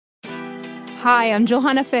Hi, I'm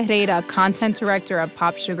Johanna Ferreira, content director at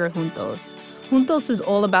Pop Sugar Juntos. Juntos is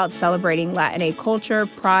all about celebrating Latinx culture,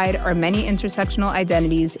 pride, our many intersectional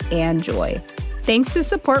identities, and joy. Thanks to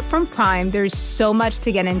support from Prime, there's so much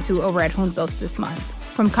to get into over at Juntos this month.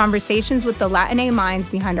 From conversations with the Latinx minds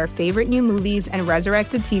behind our favorite new movies and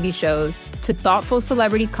resurrected TV shows, to thoughtful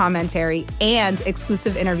celebrity commentary and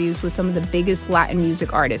exclusive interviews with some of the biggest Latin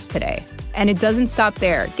music artists today. And it doesn't stop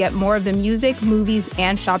there. Get more of the music, movies,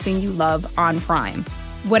 and shopping you love on Prime.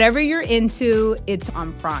 Whatever you're into, it's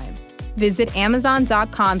on Prime. Visit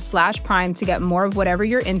Amazon.com/Prime to get more of whatever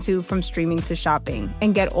you're into, from streaming to shopping.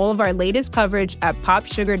 And get all of our latest coverage at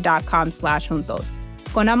popsugar.com/juntos.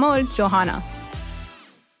 Con amor, Johanna.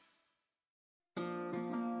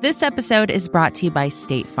 This episode is brought to you by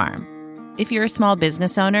State Farm. If you're a small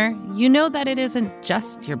business owner, you know that it isn't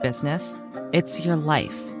just your business, it's your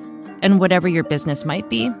life. And whatever your business might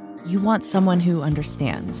be, you want someone who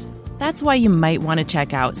understands. That's why you might want to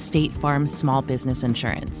check out State Farm Small Business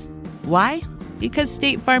Insurance. Why? Because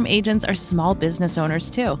State Farm agents are small business owners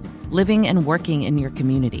too, living and working in your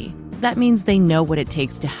community. That means they know what it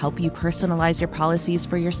takes to help you personalize your policies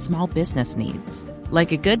for your small business needs.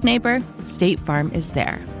 Like a good neighbor, State Farm is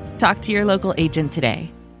there. Talk to your local agent today.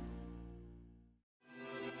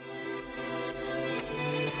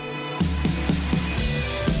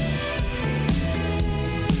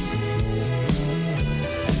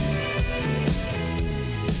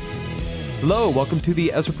 Hello, welcome to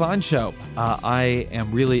the Ezra Klein Show. I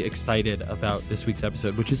am really excited about this week's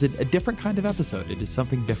episode, which is a different kind of episode. It is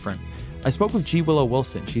something different. I spoke with Willow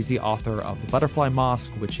Wilson. She's the author of The Butterfly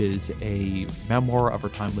Mosque, which is a memoir of her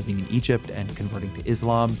time living in Egypt and converting to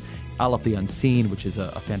Islam. Al of the Unseen, which is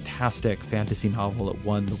a fantastic fantasy novel that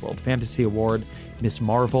won the World Fantasy Award. Miss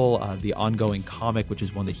Marvel, the ongoing comic, which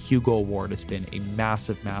has won the Hugo Award, has been a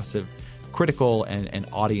massive critical and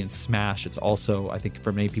audience smash. It's also, I think,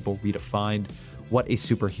 for many people, redefined what a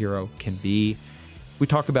superhero can be. We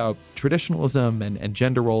talk about traditionalism and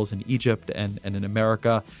gender roles in Egypt and in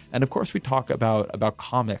America. And of course, we talk about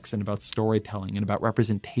comics and about storytelling and about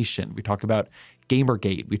representation. We talk about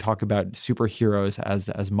Gamergate. We talk about superheroes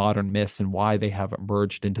as modern myths and why they have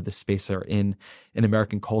emerged into the space they're in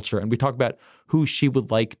American culture. And we talk about who she would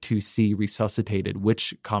like to see resuscitated,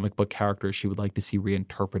 which comic book characters she would like to see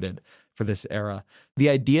reinterpreted for this era. The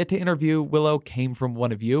idea to interview Willow came from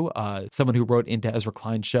one of you, someone who wrote into Ezra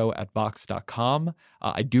Klein Show at Vox.com.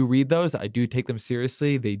 I do read those. I do take them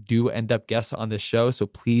seriously. They do end up guests on this show. So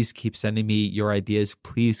please keep sending me your ideas.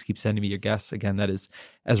 Please keep sending me your guests. Again, that is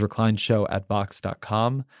Ezra Klein Show at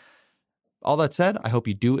Vox.com. All that said, I hope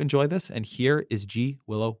you do enjoy this. And here is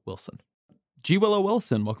Willow Wilson. Willow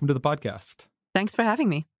Wilson, welcome to the podcast. Thanks for having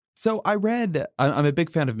me. So I'm a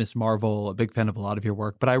big fan of Miss Marvel, a big fan of a lot of your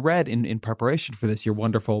work, but I read in preparation for this, your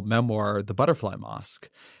wonderful memoir, The Butterfly Mosque.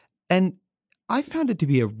 And I found it to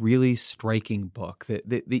be a really striking book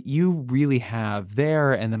that you really have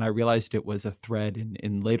there. And then I realized it was a thread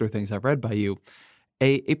in later things I've read by you,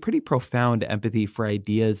 a pretty profound empathy for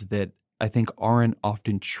ideas that I think aren't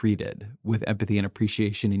often treated with empathy and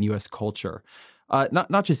appreciation in U.S. culture.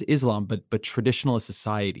 Not just Islam, but traditionalist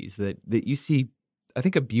societies that you see, I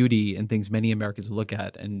think, a beauty in things many Americans look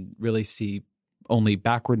at and really see only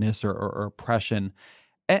backwardness or oppression.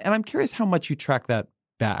 And I'm curious how much you track that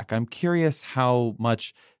back. I'm curious how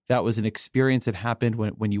much that was an experience that happened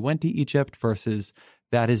when you went to Egypt versus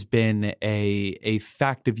that has been a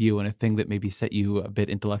fact of you and a thing that maybe set you a bit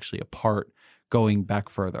intellectually apart going back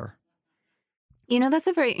further. You know, that's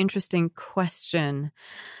a very interesting question.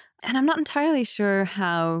 And I'm not entirely sure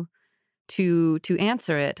how to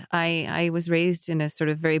answer it. I was raised in a sort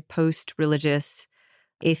of very post-religious,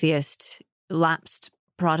 atheist, lapsed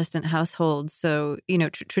Protestant household. So, you know,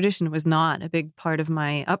 tradition was not a big part of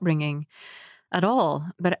my upbringing at all.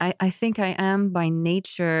 But I think I am by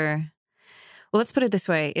nature. Well, let's put it this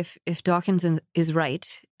way. If Dawkins is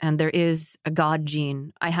right and there is a God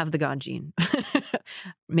gene, I have the God gene,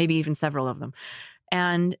 maybe even several of them.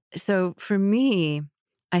 And so for me,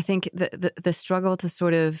 I think the struggle to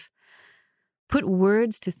sort of put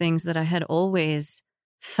words to things that I had always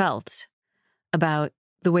felt about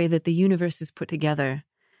the way that the universe is put together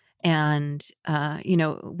and, you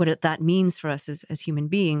know, what that means for us as human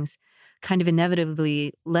beings kind of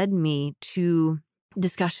inevitably led me to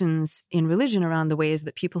discussions in religion around the ways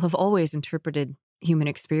that people have always interpreted human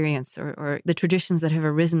experience or the traditions that have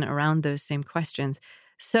arisen around those same questions.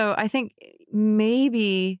 So I think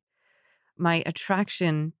maybe my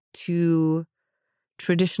attraction to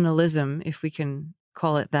traditionalism, if we can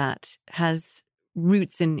call it that, has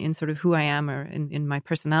roots in sort of who I am or in my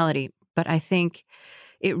personality. But I think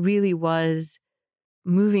it really was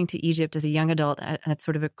moving to Egypt as a young adult at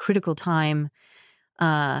sort of a critical time,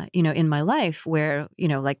 in my life where,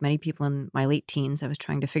 like many people in my late teens, I was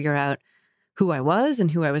trying to figure out who I was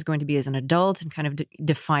and who I was going to be as an adult and kind of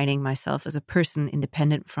defining myself as a person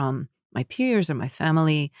independent from my peers or my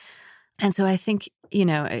family. And so I think,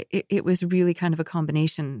 it was really kind of a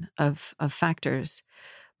combination of factors,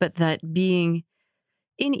 but that being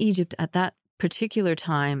in Egypt at that particular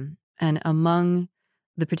time and among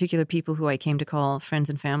the particular people who I came to call friends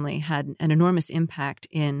and family had an enormous impact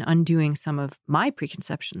in undoing some of my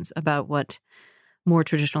preconceptions about what more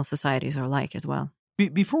traditional societies are like as well.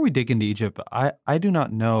 Before we dig into Egypt, I do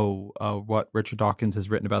not know what Richard Dawkins has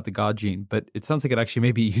written about the God gene, but it sounds like it actually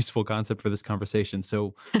may be a useful concept for this conversation.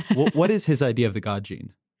 So what is his idea of the God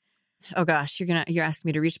gene? Oh gosh, you're asking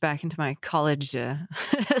me to reach back into my college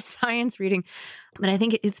science reading, but I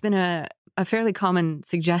think it's been a fairly common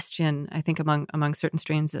suggestion, I think, among certain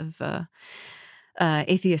strains of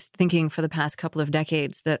atheist thinking for the past couple of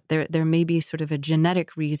decades that there may be sort of a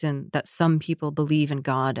genetic reason that some people believe in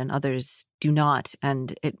God and others do not,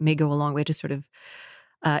 and it may go a long way to sort of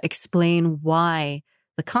explain why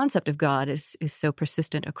the concept of God is so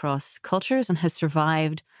persistent across cultures and has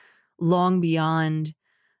survived long beyond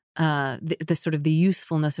the sort of the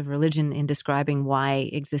usefulness of religion in describing why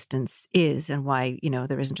existence is and why,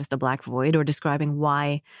 there isn't just a black void, or describing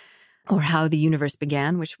why or how the universe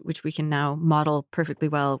began, which we can now model perfectly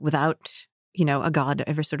well without, a God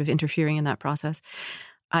ever sort of interfering in that process.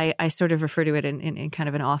 I sort of refer to it in kind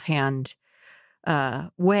of an offhand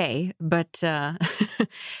way, but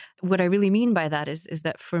what I really mean by that is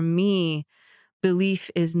that for me,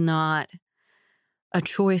 belief is not a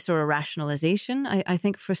choice or a rationalization. I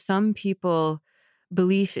think for some people,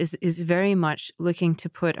 belief is very much looking to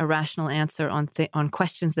put a rational answer on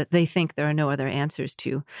questions that they think there are no other answers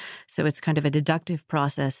to. So it's kind of a deductive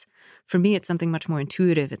process. For me, it's something much more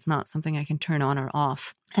intuitive. It's not something I can turn on or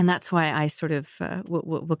off. And that's why I sort of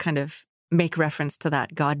will kind of make reference to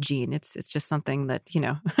that God gene. It's just something that,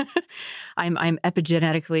 I'm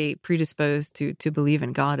epigenetically predisposed to believe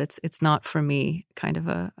in God. It's not for me kind of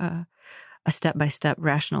a step-by-step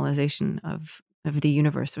rationalization of the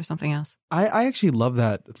universe or something else. I actually love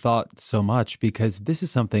that thought so much because this is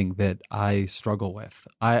something that I struggle with.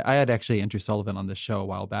 I had actually Andrew Sullivan on this show a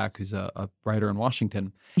while back, who's a writer in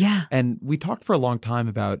Washington. Yeah. And we talked for a long time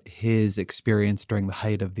about his experience during the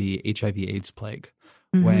height of the HIV/AIDS plague.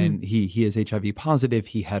 Mm-hmm. When he is HIV positive,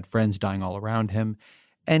 he had friends dying all around him.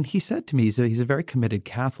 And he said to me, he's a very committed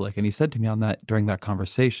Catholic, and he said to me during that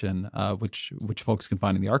conversation, which folks can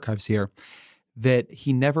find in the archives here, that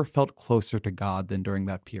he never felt closer to God than during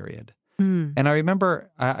that period. Mm. And I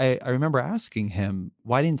remember asking him,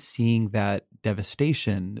 why didn't seeing that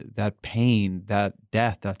devastation, that pain, that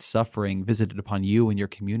death, that suffering visited upon you and your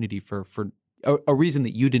community for a reason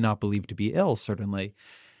that you did not believe to be ill, certainly,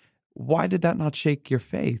 why did that not shake your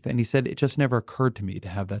faith? And he said, it just never occurred to me to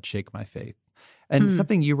have that shake my faith. And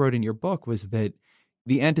something you wrote in your book was that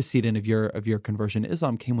the antecedent of your conversion to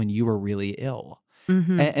Islam came when you were really ill.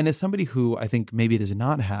 Mm-hmm. And as somebody who I think maybe does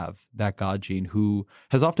not have that God gene, who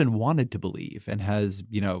has often wanted to believe and has,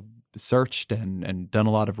 searched and done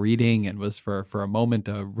a lot of reading and was for a moment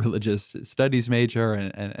a religious studies major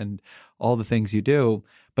and all the things you do,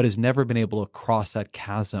 but has never been able to cross that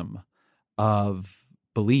chasm of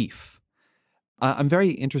belief. I'm very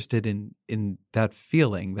interested in that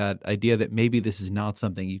feeling, that idea that maybe this is not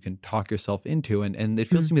something you can talk yourself into. And it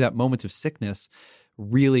feels to me that moments of sickness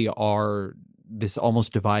really are this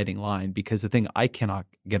almost dividing line, because the thing I cannot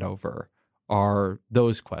get over are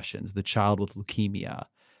those questions, the child with leukemia.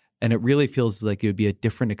 And it really feels like it would be a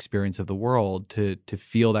different experience of the world to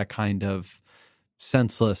feel that kind of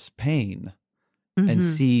senseless pain and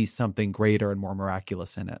see something greater and more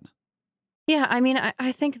miraculous in it. Yeah, I mean,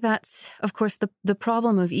 I think that's, of course, the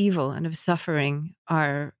problem of evil and of suffering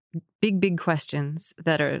are big questions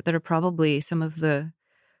that are probably some of the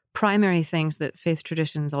primary things that faith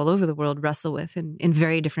traditions all over the world wrestle with in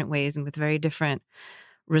very different ways and with very different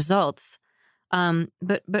results.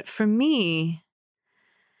 But for me,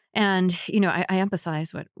 and, I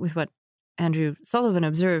empathize with what Andrew Sullivan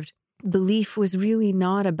observed, belief was really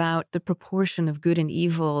not about the proportion of good and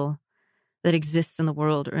evil that exists in the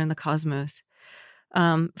world or in the cosmos.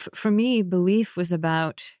 For me, belief was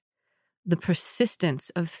about the persistence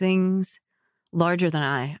of things larger than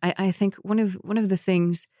I. I think one of the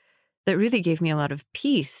things that really gave me a lot of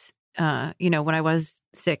peace, when I was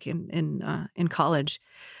sick in college,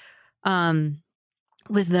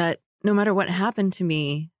 was that no matter what happened to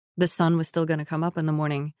me, the sun was still going to come up in the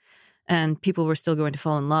morning, and people were still going to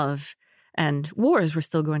fall in love, and wars were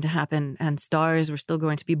still going to happen, and stars were still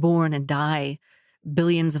going to be born and die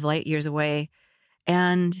billions of light years away,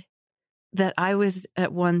 and that I was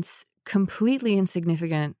at once completely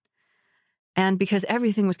insignificant, and because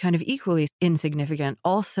everything was kind of equally insignificant,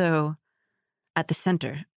 also at the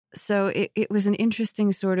center. So it was an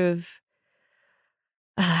interesting sort of,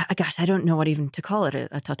 gosh, I don't know what even to call it,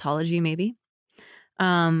 a tautology maybe.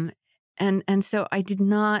 And so I did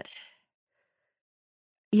not,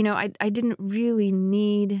 I didn't really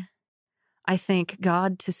need, I think,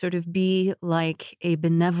 God to sort of be like a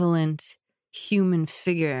benevolent human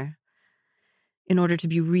figure in order to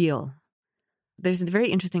be real. There's a very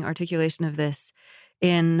interesting articulation of this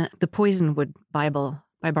in the Poisonwood Bible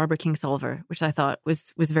by Barbara Kingsolver, which I thought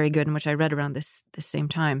was very good and which I read around this same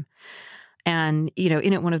time. And,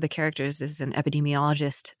 in it, one of the characters is an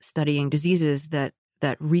epidemiologist studying diseases that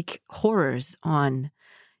wreak horrors on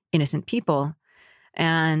innocent people.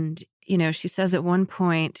 And, she says at one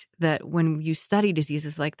point that when you study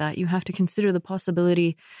diseases like that, you have to consider the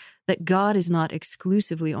possibility that God is not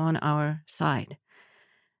exclusively on our side.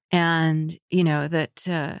 And,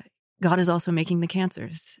 that God is also making the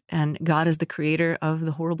cancers, and God is the creator of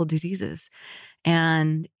the horrible diseases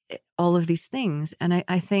and all of these things. And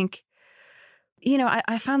I think,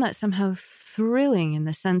 I found that somehow thrilling in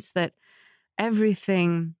the sense that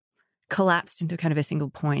everything collapsed into kind of a single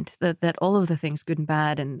point, that all of the things, good and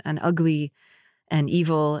bad and ugly and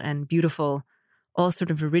evil and beautiful, all sort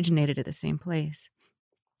of originated at the same place.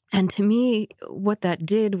 And to me, what that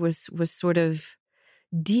did was sort of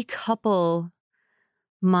decouple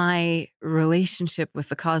my relationship with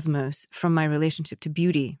the cosmos from my relationship to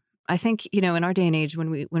beauty. I think, in our day and age, when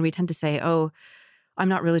we tend to say, "Oh, I'm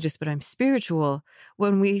not religious, but I'm spiritual,"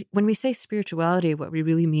 when we say spirituality, what we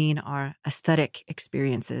really mean are aesthetic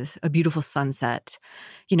experiences, a beautiful sunset,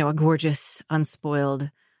 a gorgeous,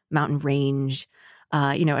 unspoiled mountain range,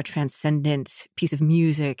 a transcendent piece of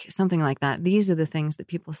music, something like that. These are the things that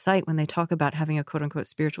people cite when they talk about having a quote unquote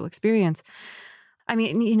spiritual experience. I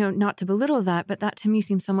mean, not to belittle that, but that to me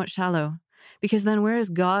seems somewhat shallow, because then where is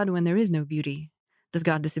God when there is no beauty? Does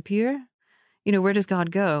God disappear? Where does God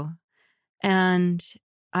go? And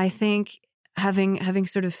I think having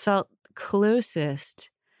sort of felt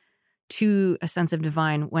closest to a sense of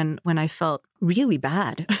divine when I felt really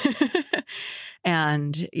bad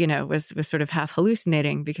and, was sort of half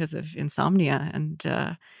hallucinating because of insomnia and,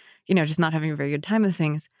 just not having a very good time with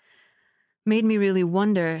things, made me really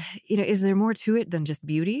wonder, is there more to it than just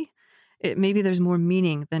beauty? Maybe there's more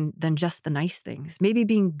meaning than just the nice things. Maybe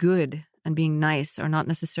being good and being nice are not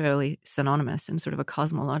necessarily synonymous in sort of a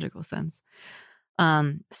cosmological sense.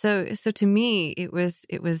 So to me, it was,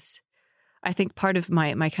 I think, part of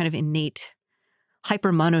my kind of innate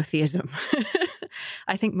hyper monotheism.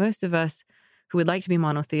 I think most of us who would like to be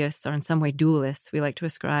monotheists are in some way dualists. We like to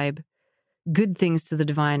ascribe good things to the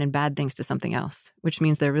divine and bad things to something else, which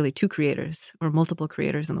means there are really two creators or multiple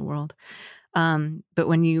creators in the world. But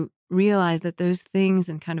when you realize that those things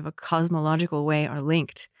in kind of a cosmological way are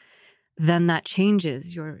linked, then that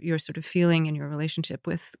changes your sort of feeling and your relationship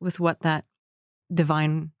with what that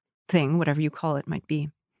divine thing, whatever you call it, might be.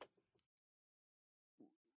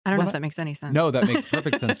 I don't know if that makes any sense. No, that makes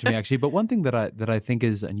perfect sense to me, actually. But one thing that I think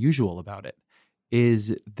is unusual about it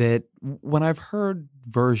is that when I've heard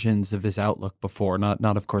versions of this outlook before, not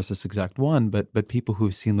of course this exact one, but people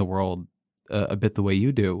who've seen the world a bit the way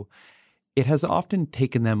you do, it has often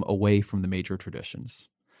taken them away from the major traditions,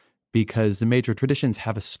 because the major traditions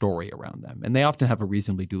have a story around them, and they often have a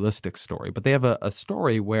reasonably dualistic story, but they have a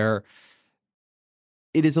story where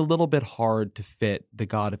it is a little bit hard to fit the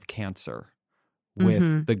God of cancer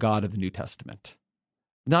with the God of the New Testament.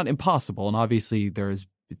 Not impossible, and obviously there's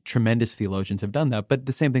tremendous theologians have done that, but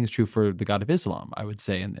the same thing is true for the God of Islam, I would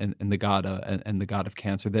say, and the God of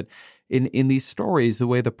cancer. That in these stories, the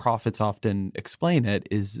way the prophets often explain it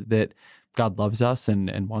is that God loves us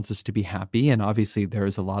and wants us to be happy, and obviously there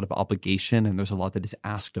is a lot of obligation and there's a lot that is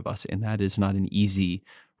asked of us, and that is not an easy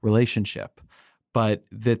relationship. But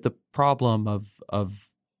that the problem of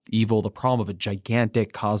evil, the problem of a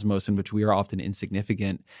gigantic cosmos in which we are often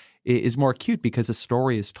insignificant, is more acute because a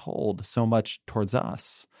story is told so much towards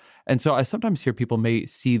us. And so I sometimes hear people may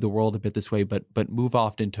see the world a bit this way, but move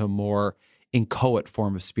often to a more inchoate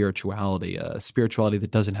form of spirituality, a spirituality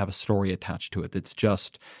that doesn't have a story attached to it. That's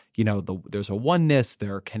just, there's a oneness,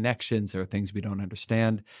 there are connections, there are things we don't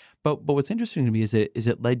understand. But what's interesting to me is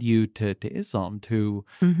it led you to Islam, to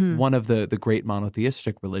one of the great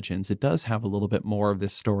monotheistic religions. It does have a little bit more of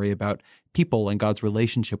this story about people and God's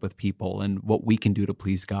relationship with people and what we can do to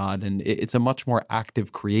please God. And it's a much more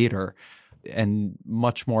active creator and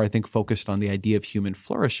much more, I think, focused on the idea of human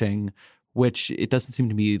flourishing, which it doesn't seem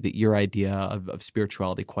to me that your idea of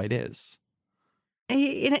spirituality quite is.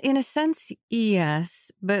 In a sense,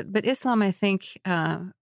 yes. But Islam, I think,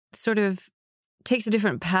 sort of takes a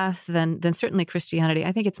different path than certainly Christianity.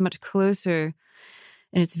 I think it's much closer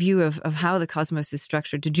in its view of how the cosmos is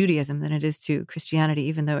structured to Judaism than it is to Christianity,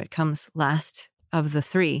 even though it comes last of the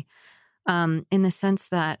three, in the sense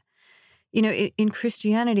that, in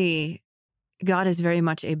Christianity, God is very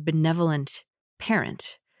much a benevolent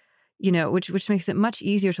parent, which makes it much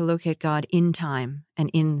easier to locate God in time and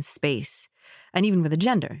in space, and even with a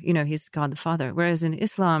gender. He's God the Father. Whereas in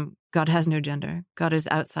Islam, God has no gender. God is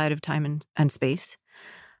outside of time and space.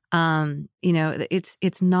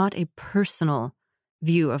 It's not a personal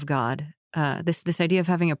view of God. This idea of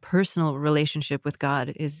having a personal relationship with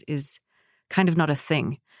God is kind of not a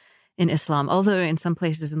thing in Islam. Although in some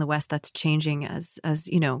places in the West that's changing as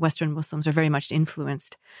Western Muslims are very much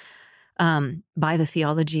influenced by the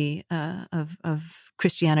theology of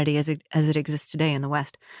Christianity as it exists today in the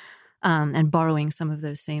West, and borrowing some of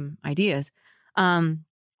those same ideas.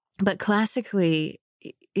 But classically,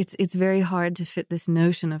 it's very hard to fit this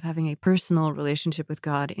notion of having a personal relationship with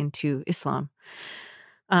God into Islam,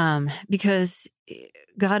 because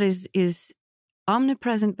God is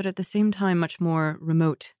omnipresent, but at the same time much more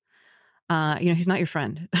remote. He's not your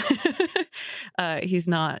friend. He's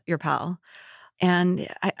not your pal. And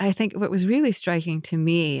I think what was really striking to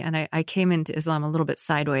me, and I came into Islam a little bit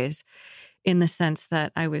sideways, in the sense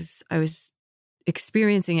that I was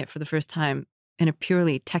experiencing it for the first time in a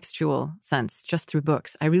purely textual sense, just through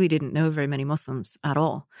books. I really didn't know very many Muslims at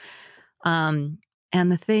all. And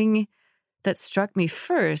the thing that struck me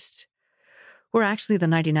first were actually the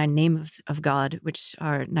 99 names of God, which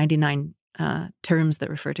are 99 terms that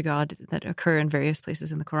refer to God that occur in various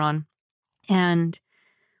places in the Quran. And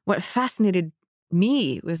what fascinated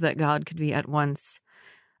me was that God could be at once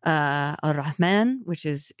Ar-Rahman, which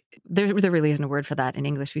is, there really isn't a word for that in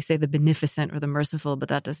English. We say the beneficent or the merciful, but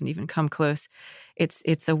that doesn't even come close.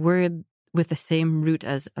 It's a word with the same root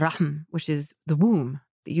as Rahm, which is the womb,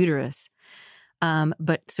 the uterus,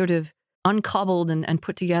 but sort of uncobbled and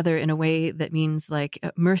put together in a way that means like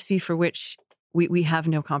mercy for which we have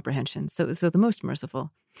no comprehension. So the most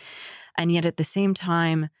merciful. And yet at the same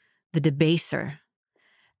time, the debaser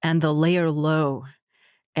and the layer low,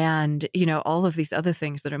 and, all of these other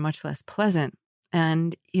things that are much less pleasant.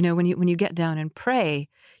 And, when you get down and pray,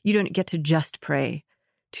 you don't get to just pray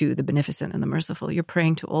to the beneficent and the merciful. You're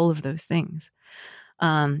praying to all of those things.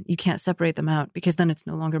 You can't separate them out, because then it's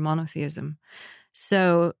no longer monotheism.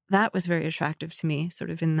 So that was very attractive to me, sort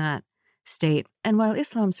of in that state. And while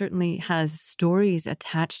Islam certainly has stories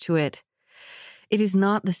attached to it, it is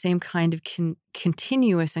not the same kind of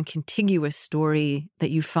continuous and contiguous story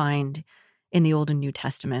that you find in the Old and New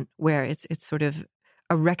Testament, where it's sort of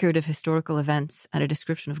a record of historical events and a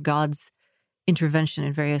description of God's intervention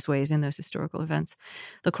in various ways in those historical events.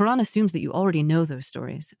 The Quran assumes that you already know those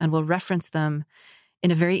stories and will reference them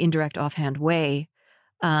in a very indirect, offhand way,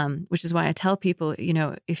 which is why I tell people,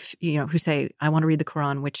 if who say, I want to read the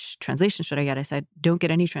Quran, which translation should I get? I said, don't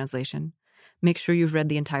get any translation. Make sure you've read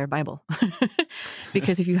the entire Bible.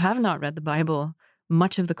 Because if you have not read the Bible,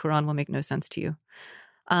 much of the Quran will make no sense to you.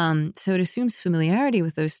 So it assumes familiarity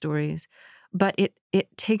with those stories, but it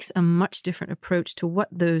takes a much different approach to what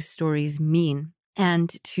those stories mean,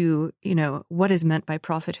 and to, what is meant by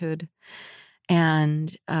prophethood,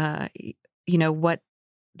 and, what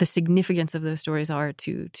the significance of those stories are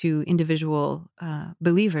to individual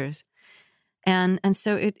believers. And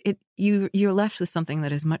so you're left with something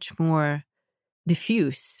that is much more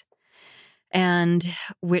diffuse, and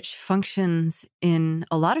which functions in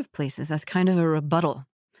a lot of places as kind of a rebuttal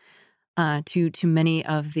to many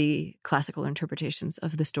of the classical interpretations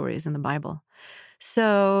of the stories in the Bible.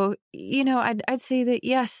 So, I'd say that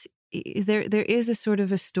yes, there is a sort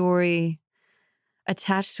of a story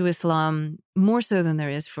attached to Islam, more so than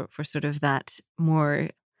there is for sort of that more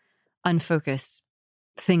unfocused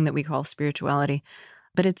thing that we call spirituality.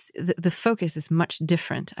 But it's the focus is much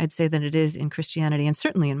different, I'd say, than it is in Christianity, and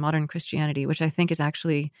certainly in modern Christianity, which I think is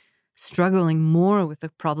actually struggling more with the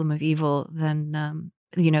problem of evil than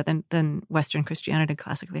Western Christianity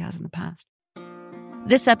classically has in the past.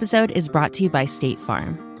 This episode is brought to you by State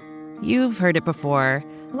Farm. You've heard it before.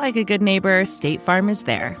 Like a good neighbor, State Farm is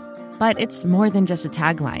there. But it's more than just a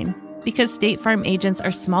tagline, because State Farm agents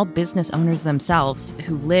are small business owners themselves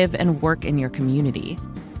who live and work in your community.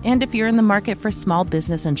 And if you're in the market for small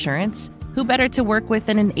business insurance, who better to work with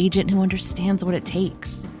than an agent who understands what it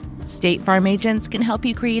takes? State Farm agents can help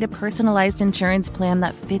you create a personalized insurance plan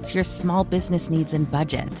that fits your small business needs and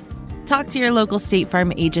budget. Talk to your local State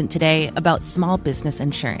Farm agent today about small business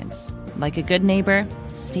insurance. Like a good neighbor,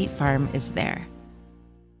 State Farm is there.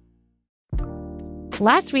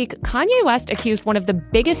 Last week, Kanye West accused one of the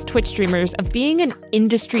biggest Twitch streamers of being an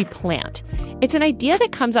industry plant. It's an idea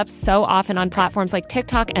that comes up so often on platforms like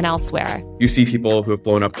TikTok and elsewhere. You see people who have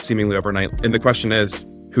blown up seemingly overnight, and the question is,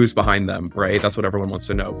 who's behind them, right? That's what everyone wants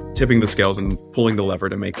to know. Tipping the scales and pulling the lever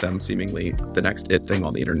to make them seemingly the next it thing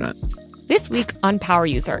on the internet. This week on Power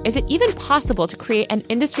User, is it even possible to create an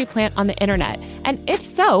industry plant on the internet? And if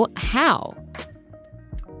so, how?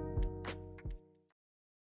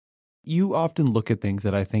 You often look at things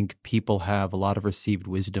that I think people have a lot of received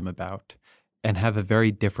wisdom about and have a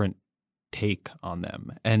very different take on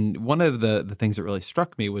them. And one of the things that really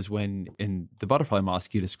struck me was when in the Butterfly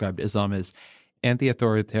Mosque, you described Islam as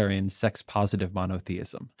anti-authoritarian, sex-positive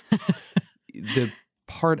monotheism. The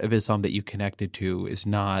part of Islam that you connected to is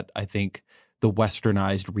not, I think, the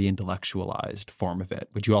westernized, re-intellectualized form of it,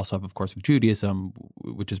 which you also have, of course, with Judaism,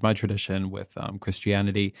 which is my tradition, with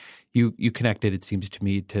Christianity. You connected, it seems to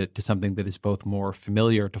me, to something that is both more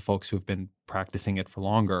familiar to folks who have been practicing it for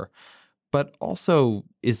longer, but also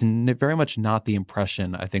is very much not the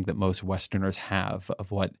impression, I think, that most Westerners have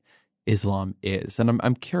of what Islam is. And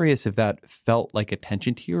I'm curious if that felt like a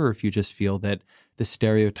tension to you, or if you just feel that the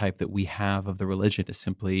stereotype that we have of the religion is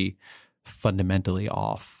simply fundamentally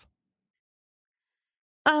off.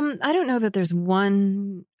 I don't know that there's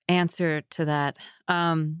one answer to that.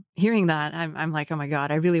 Hearing that, I'm like, oh my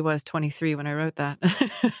God, I really was 23 when I wrote that.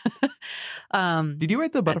 Did you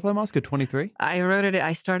write the Butterfly Mosque at 23? I wrote it.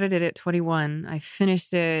 I started it at 21. I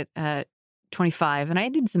finished it at 25, and I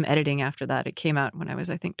did some editing after that. It came out when I was,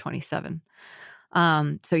 I think, 27.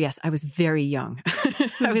 So yes, I was very young.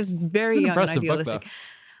 I was very young and idealistic.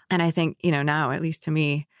 And I think, now, at least to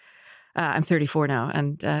me, I'm 34 now.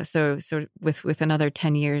 And so with another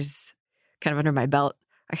 10 years kind of under my belt,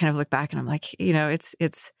 I kind of look back and I'm like, I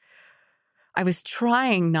was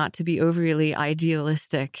trying not to be overly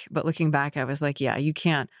idealistic, but looking back, I was like, yeah, you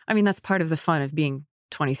can't. I mean, that's part of the fun of being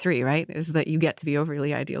 23, right? Is that you get to be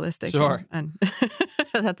overly idealistic. Sure. And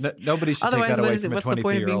that's nobody should take that away from a 23-year-old. What's the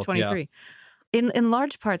point of being 23? Yeah. In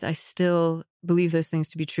large parts, I still believe those things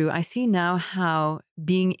to be true. I see now how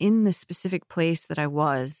being in the specific place that I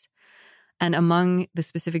was and among the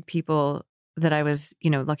specific people that I was,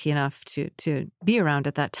 lucky enough to be around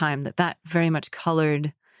at that time, that very much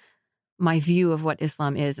colored my view of what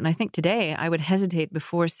Islam is. And I think today I would hesitate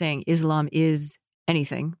before saying Islam is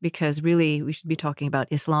anything, because really we should be talking about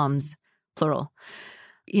Islams, plural.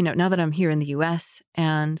 Now that I'm here in the US,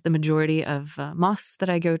 and the majority of mosques that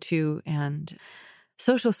I go to and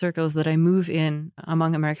social circles that I move in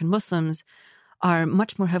among American Muslims are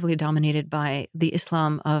much more heavily dominated by the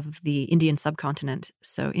Islam of the Indian subcontinent,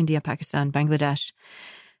 so India, Pakistan, Bangladesh.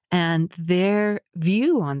 And their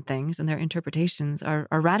view on things and their interpretations are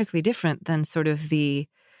radically different than sort of the,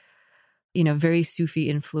 very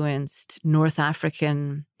Sufi-influenced North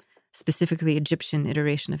African, specifically Egyptian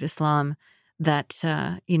iteration of Islam that,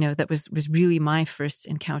 that was really my first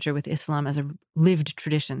encounter with Islam as a lived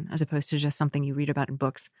tradition, as opposed to just something you read about in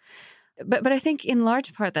books. But I think in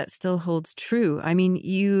large part that still holds true. I mean,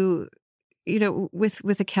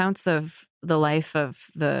 with accounts of the life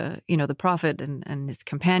of the prophet and his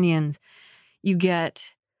companions, you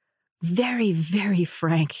get very, very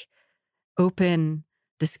frank, open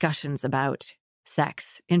discussions about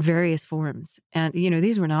sex in various forms. And,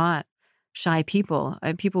 these were not shy people.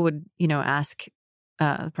 People would, ask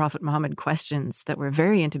the Prophet Muhammad questions that were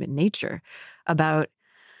very intimate in nature about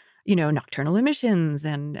nocturnal emissions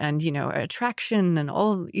and attraction and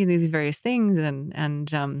all these various things,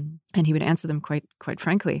 and he would answer them quite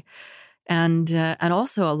frankly, and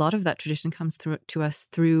also a lot of that tradition comes to us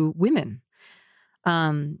through women.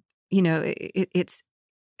 It's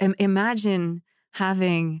imagine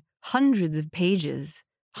having hundreds of pages,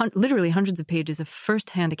 literally hundreds of pages of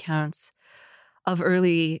firsthand accounts of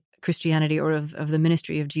early Christianity or of the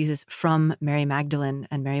ministry of Jesus from Mary Magdalene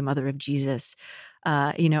and Mary, mother of Jesus.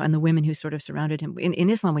 And the women who sort of surrounded him.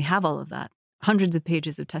 In Islam, we have all of that. Hundreds of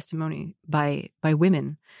pages of testimony by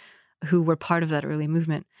women who were part of that early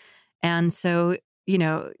movement. And so,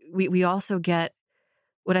 we also get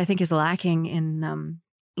what I think is lacking in,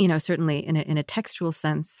 certainly in a textual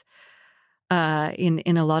sense,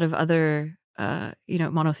 in a lot of other,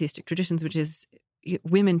 monotheistic traditions, which is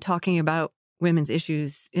women talking about women's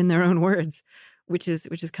issues in their own words. Which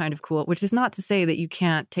is kind of cool, which is not to say that you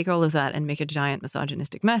can't take all of that and make a giant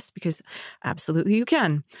misogynistic mess, because absolutely you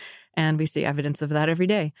can. And we see evidence of that every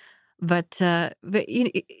day. But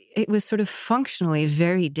it was sort of functionally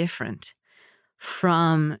very different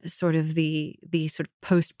from sort of the sort of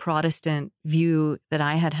post-Protestant view that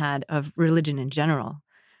I had of religion in general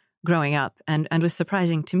growing up, and was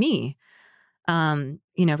surprising to me,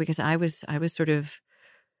 because I was sort of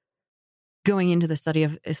going into the study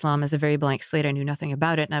of Islam as a very blank slate. I knew nothing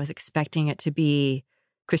about it, and I was expecting it to be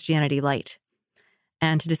Christianity light.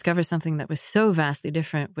 And to discover something that was so vastly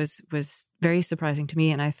different was very surprising to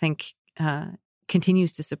me, and I think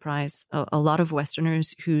continues to surprise a lot of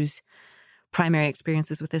Westerners whose primary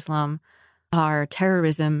experiences with Islam are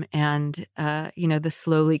terrorism and the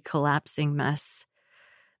slowly collapsing mess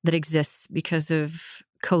that exists because of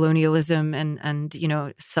colonialism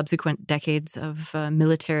and subsequent decades of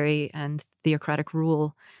military and theocratic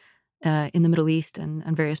rule in the Middle East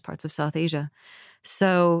and various parts of South Asia.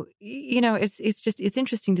 So, it's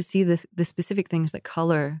interesting to see the specific things that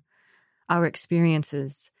color our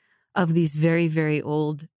experiences of these very, very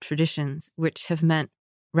old traditions, which have meant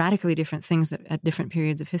radically different things at different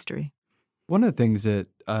periods of history. One of the things that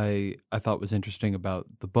I thought was interesting about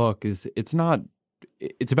the book is it's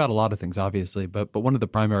about a lot of things, obviously, but one of the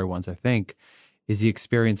primary ones, I think, is the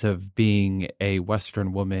experience of being a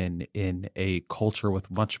Western woman in a culture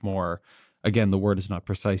with much more, again, the word is not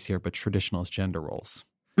precise here, but traditionalist gender roles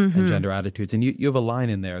and gender attitudes. And you have a line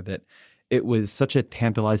in there that it was such a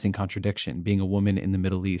tantalizing contradiction, being a woman in the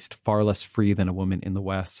Middle East, far less free than a woman in the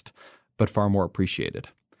West, but far more appreciated.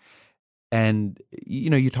 And,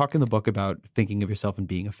 you talk in the book about thinking of yourself and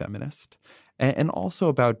being a feminist, and also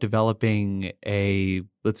about developing a,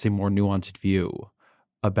 let's say, more nuanced view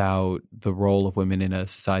about the role of women in a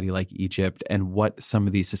society like Egypt and what some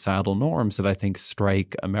of these societal norms that I think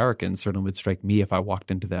strike Americans, certainly would strike me if I walked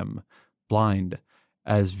into them blind,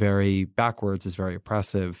 as very backwards, as very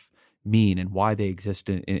oppressive, mean, and why they exist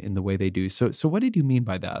in the way they do. So what did you mean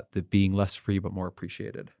by that being less free but more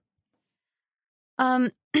appreciated?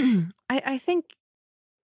 I think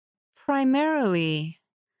primarily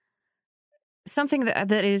something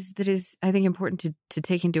that is I think important to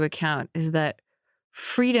take into account is that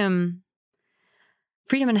freedom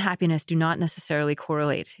and happiness do not necessarily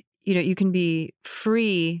correlate. You can be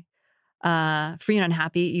free and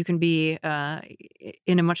unhappy. You can be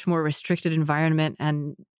in a much more restricted environment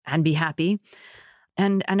and be happy.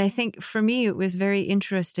 And I think for me it was very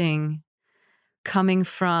interesting coming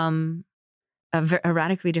from a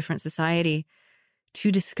radically different society to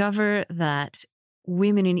discover that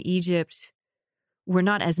women in Egypt were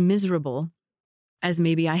not as miserable as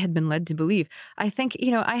maybe I had been led to believe. I think,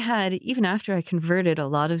 I had, even after I converted, a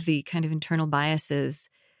lot of the kind of internal biases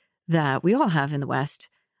that we all have in the West,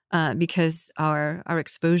 because our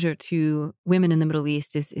exposure to women in the Middle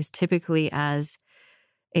East is typically as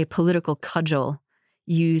a political cudgel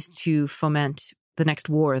used to foment the next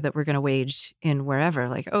war that we're going to wage in wherever.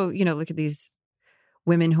 Like, look at these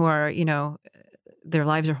women who are, their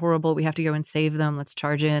lives are horrible. We have to go and save them. Let's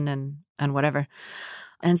charge in and whatever.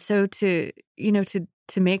 And so to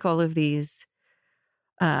make all of these,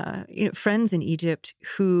 friends in Egypt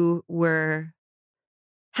who were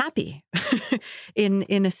happy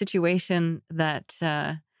in a situation that,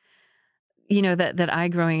 that I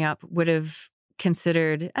growing up would have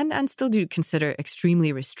considered and still do consider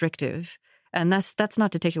extremely restrictive. And that's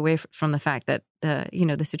not to take away from the fact that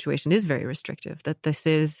the situation is very restrictive, that this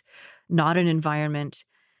is not an environment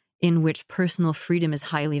in which personal freedom is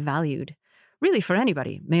highly valued, really for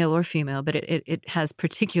anybody, male or female, but it has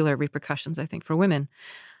particular repercussions, I think, for women.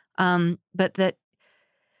 But that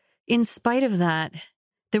in spite of that,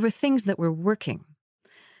 there were things that were working.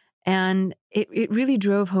 And it really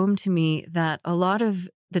drove home to me that a lot of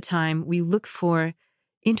the time we look for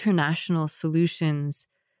international solutions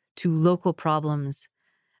to local problems,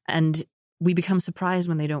 and we become surprised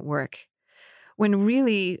when they don't work. When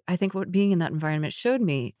really, I think what being in that environment showed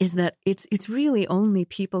me is that it's really only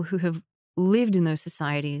people who have lived in those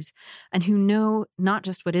societies and who know not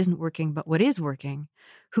just what isn't working, but what is working,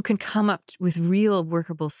 who can come up with real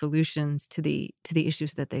workable solutions to the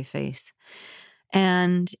issues that they face.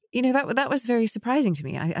 And, that was very surprising to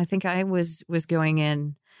me. I think I was going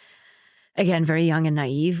in, again, very young and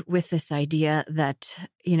naive with this idea that,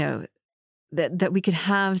 that we could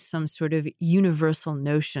have some sort of universal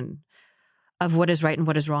notion of what is right and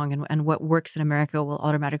what is wrong and what works in America will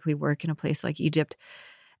automatically work in a place like Egypt.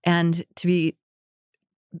 And to be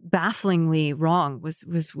bafflingly wrong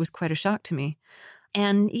was quite a shock to me.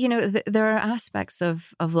 And, there are aspects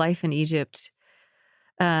of life in Egypt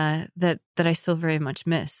that I still very much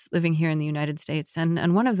miss living here in the United States.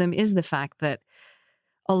 And one of them is the fact that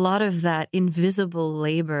a lot of that invisible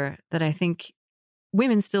labor that I think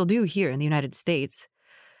women still do here in the United States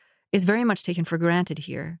is very much taken for granted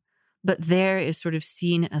here. But there is sort of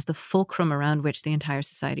seen as the fulcrum around which the entire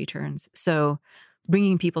society turns. So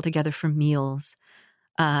bringing people together for meals,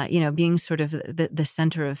 being sort of the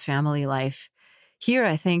center of family life Here,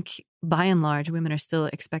 I think, by and large, women are still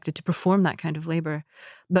expected to perform that kind of labor.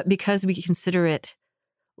 But because we consider it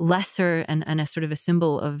lesser and a sort of a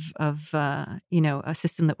symbol of a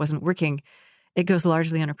system that wasn't working, it goes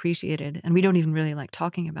largely unappreciated. And we don't even really like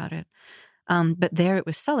talking about it. But there it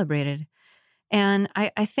was celebrated. And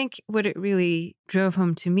I think what it really drove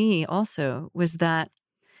home to me also was that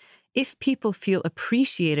if people feel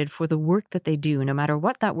appreciated for the work that they do, no matter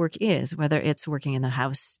what that work is, whether it's working in the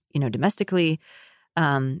house, domestically,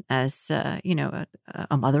 as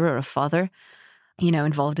a mother or a father,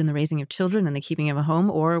 involved in the raising of children and the keeping of a home,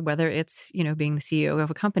 or whether it's, being the CEO of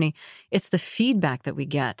a company, it's the feedback that we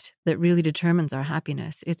get that really determines our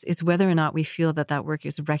happiness. It's whether or not we feel that work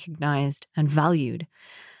is recognized and valued,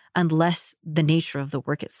 and less the nature of the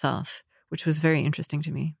work itself, which was very interesting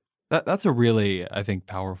to me. That's a really, I think,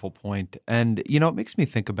 powerful point. And, it makes me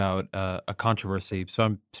think about a controversy. So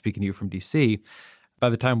I'm speaking to you from D.C. By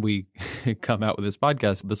the time we come out with this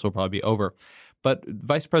podcast, this will probably be over. But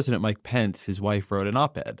Vice President Mike Pence, his wife, wrote an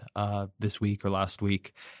op-ed this week or last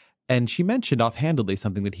week. And she mentioned offhandedly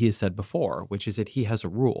something that he has said before, which is that he has a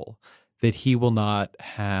rule that he will not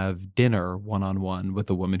have dinner one-on-one with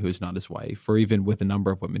a woman who is not his wife, or even with a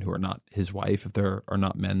number of women who are not his wife if there are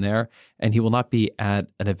not men there. And he will not be at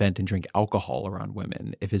an event and drink alcohol around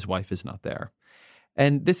women if his wife is not there.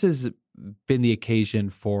 And this has been the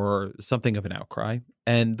occasion for something of an outcry.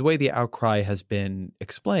 And the way the outcry has been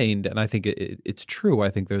explained, and I think it's true,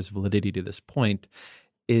 I think there's validity to this point,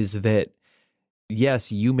 is that,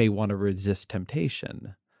 yes, you may want to resist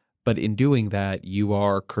temptation, but in doing that, you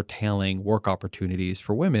are curtailing work opportunities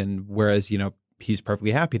for women, whereas, he's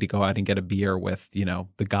perfectly happy to go out and get a beer with,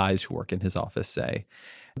 the guys who work in his office, say.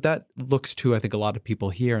 That looks to, I think, a lot of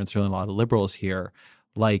people here, and certainly a lot of liberals here,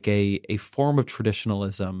 like a form of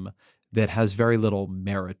traditionalism that has very little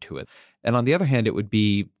merit to it. And on the other hand, that would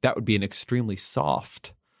be an extremely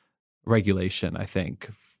soft regulation, I think,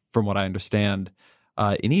 from what I understand,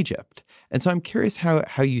 in Egypt. And so I'm curious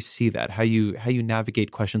how you see that, how you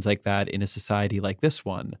navigate questions like that in a society like this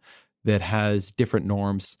one that has different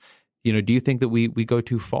norms. Do you think that we go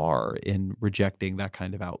too far in rejecting that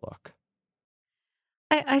kind of outlook?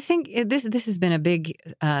 I think this has been a big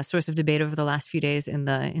source of debate over the last few days in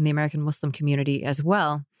the American Muslim community as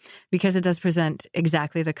well, because it does present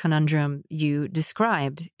exactly the conundrum you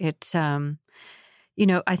described. It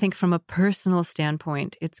I think from a personal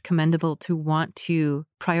standpoint, it's commendable to want to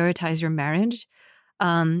prioritize your marriage.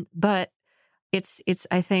 But it's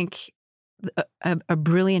I think, a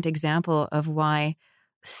brilliant example of why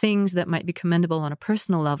things that might be commendable on a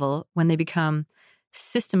personal level, when they become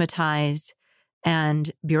systematized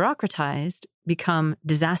and bureaucratized, become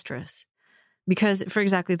disastrous. Because for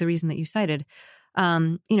exactly the reason that you cited,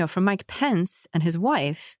 from Mike Pence and his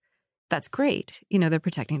wife, that's great. They're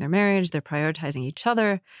protecting their marriage, they're prioritizing each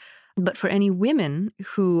other. But for any women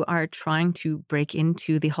who are trying to break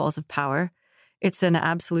into the halls of power, it's an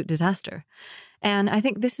absolute disaster. And I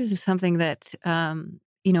think this is something that,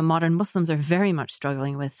 modern Muslims are very much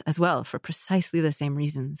struggling with as well, for precisely the same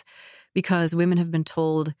reasons. Because women have been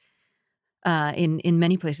told in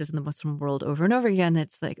many places in the Muslim world over and over again,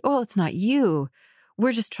 it's like, oh, it's not you.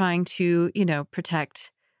 We're just trying to,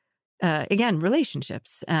 protect again,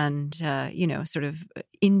 relationships and, sort of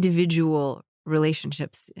individual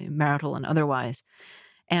relationships, marital and otherwise.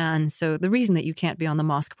 And so the reason that you can't be on the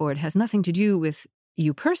mosque board has nothing to do with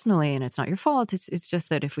you personally, and it's not your fault. It's just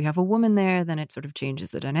that if we have a woman there, then it sort of changes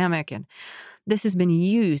the dynamic. And this has been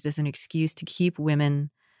used as an excuse to keep women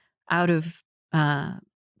out of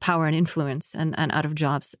power and influence and out of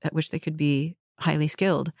jobs at which they could be highly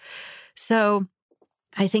skilled. So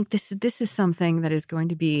I think this is something that is going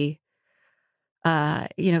to be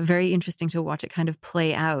very interesting to watch it kind of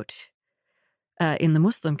play out in the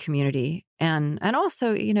Muslim community, and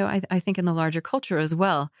also, I think in the larger culture as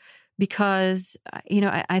well, because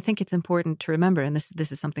I think it's important to remember, and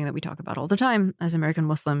this is something that we talk about all the time as American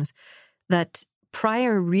Muslims, that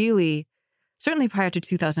certainly prior to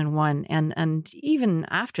 2001, and even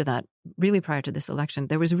after that, really prior to this election,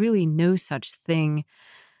 there was really no such thing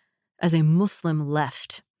as a Muslim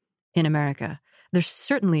left in America. There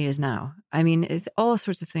certainly is now. I mean, all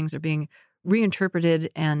sorts of things are being reinterpreted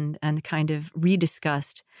and kind of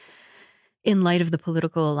rediscussed in light of the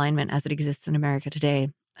political alignment as it exists in America today.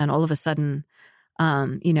 And all of a sudden,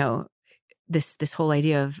 this whole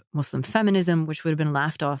idea of Muslim feminism, which would have been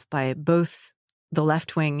laughed off by both the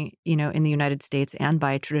left wing, in the United States and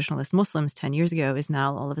by traditionalist Muslims 10 years ago, is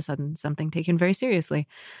now all of a sudden something taken very seriously.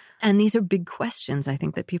 And these are big questions, I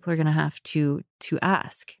think, that people are going to have to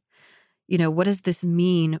ask. What does this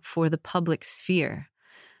mean for the public sphere?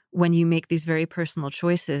 when you make these very personal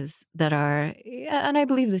choices that are, and I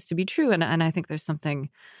believe this to be true, and I think there's something,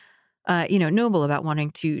 noble about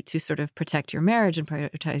wanting to sort of protect your marriage and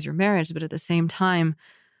prioritize your marriage, but at the same time,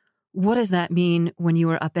 what does that mean when you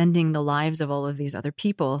are upending the lives of all of these other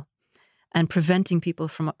people and preventing people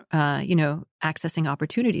from, accessing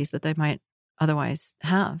opportunities that they might otherwise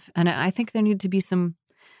have? And I think there need to be some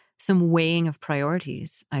weighing of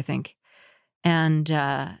priorities, I think. And,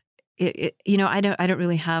 I don't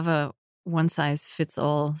really have a one size fits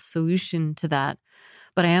all solution to that,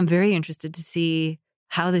 but I am very interested to see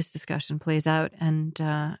how this discussion plays out. And,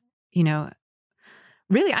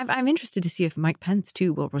 really, I'm interested to see if Mike Pence,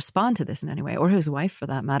 too, will respond to this in any way, or his wife, for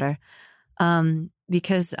that matter,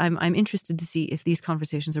 because I'm interested to see if these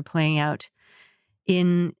conversations are playing out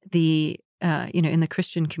in the in the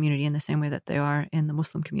Christian community in the same way that they are in the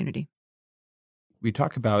Muslim community. We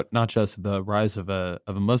talk about not just the rise of a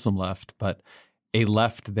Muslim left, but a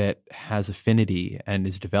left that has affinity and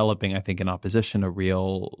is developing, I think, in opposition, a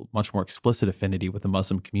real, much more explicit affinity with the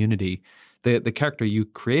Muslim community. The character you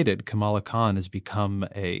created, Kamala Khan, has become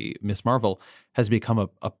Miss Marvel, has become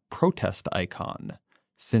a protest icon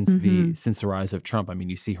since the rise of Trump. I mean,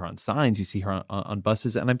 you see her on signs, you see her on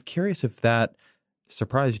buses, and I'm curious if that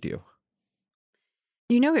surprised you.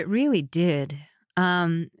 It really did.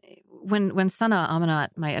 When Sana Amanat,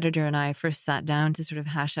 my editor, and I first sat down to sort of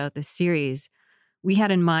hash out this series, we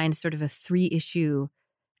had in mind sort of a 3-issue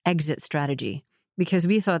exit strategy because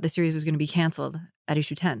we thought the series was going to be canceled at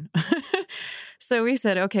issue 10. So we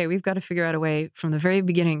said, okay, we've got to figure out a way from the very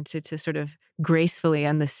beginning to sort of gracefully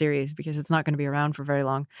end this series because it's not going to be around for very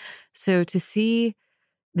long. So to see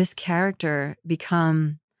this character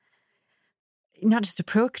become not just a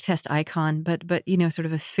protest icon, but sort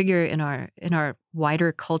of a figure in our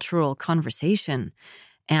wider cultural conversation,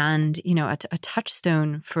 and a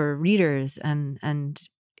touchstone for readers, and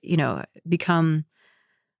become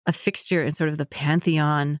a fixture in sort of the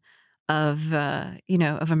pantheon of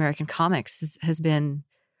American comics has been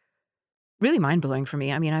really mind blowing for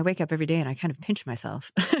me. I mean, I wake up every day and I kind of pinch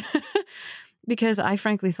myself because I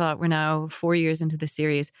frankly thought we're now 4 years into the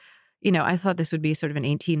series. I thought this would be sort of an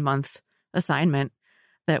 18-month assignment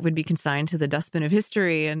that would be consigned to the dustbin of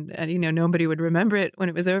history, and nobody would remember it when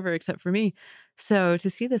it was over except for me. So to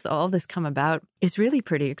see all this come about is really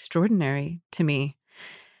pretty extraordinary to me,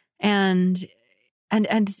 and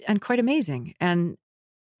quite amazing. And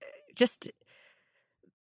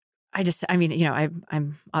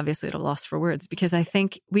I'm obviously at a loss for words because I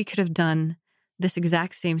think we could have done this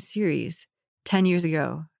exact same series 10 years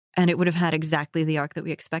ago, and it would have had exactly the arc that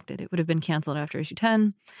we expected. It would have been canceled after issue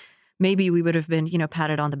 10. Maybe we would have been,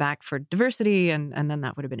 patted on the back for diversity, and then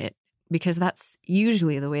that would have been it, because that's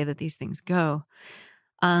usually the way that these things go.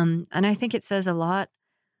 And I think it says a lot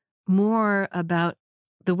more about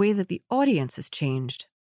the way that the audience has changed,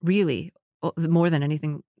 really, more than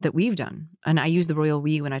anything that we've done. And I use the royal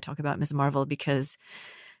we when I talk about Ms. Marvel because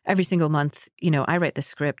every single month, I write the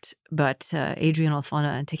script, but Adrian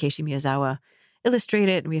Alfona and Takeshi Miyazawa illustrate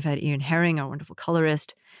it. And we've had Ian Herring, our wonderful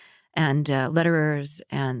colorist, and letterers,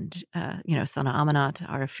 and, Sana Amanat,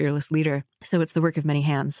 our fearless leader. So it's the work of many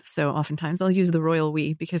hands. So oftentimes I'll use the royal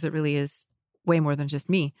we because it really is way more than just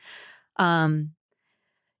me.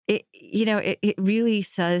 It really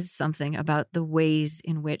says something about the ways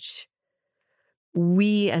in which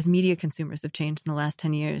we as media consumers have changed in the last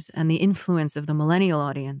 10 years, and the influence of the millennial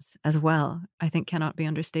audience as well, I think cannot be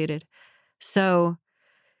understated. So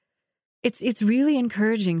it's really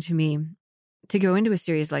encouraging to me to go into a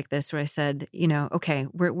series like this where I said, okay,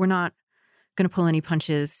 we're not going to pull any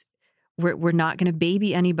punches. We're not going to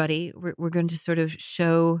baby anybody. We're going to sort of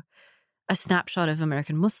show a snapshot of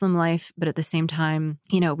American Muslim life, but at the same time,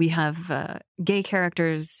 we have gay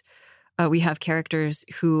characters. We have characters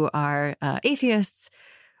who are atheists.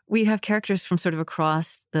 We have characters from sort of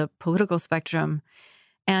across the political spectrum.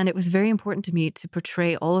 And it was very important to me to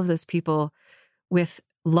portray all of those people with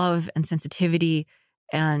love and sensitivity,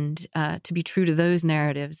 and to be true to those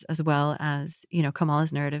narratives as well as,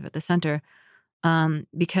 Kamala's narrative at the center,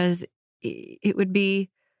 because it would be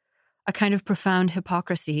a kind of profound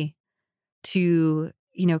hypocrisy to,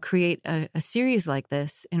 create a series like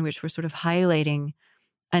this in which we're sort of highlighting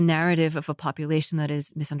a narrative of a population that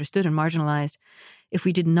is misunderstood and marginalized if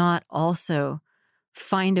we did not also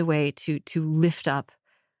find a way to lift up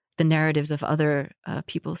the narratives of other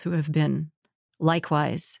peoples who have been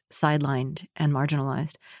likewise sidelined and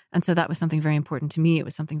marginalized. And so that was something very important to me. It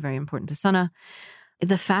was something very important to Sana.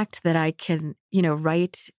 The fact that I can,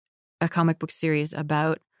 write a comic book series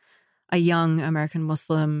about a young American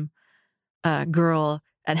Muslim girl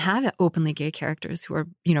and have openly gay characters who are,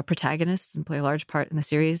 protagonists and play a large part in the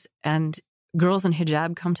series. And girls in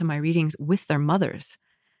hijab come to my readings with their mothers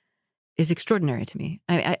is extraordinary to me.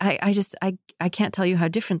 I can't tell you how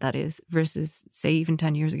different that is versus, say, even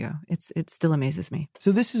 10 years ago. It still amazes me.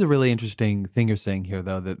 So this is a really interesting thing you're saying here,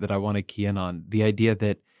 though, that I want to key in on. The idea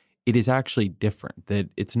that it is actually different, that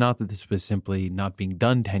it's not that this was simply not being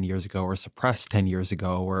done 10 years ago or suppressed 10 years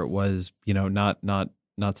ago, or it was,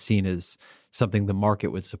 not seen as something the market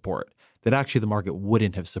would support, that actually the market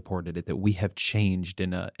wouldn't have supported it, that we have changed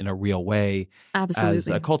in a real way. Absolutely. As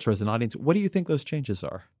a culture, as an audience. What do you think those changes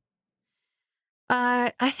are?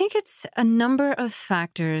 I think it's a number of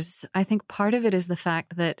factors. I think part of it is the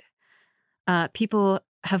fact that people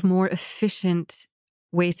have more efficient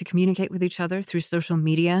ways to communicate with each other through social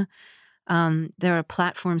media. There are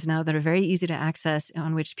platforms now that are very easy to access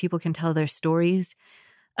on which people can tell their stories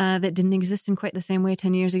that didn't exist in quite the same way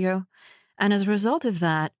 10 years ago. And as a result of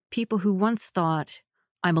that, people who once thought,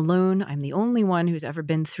 I'm alone, I'm the only one who's ever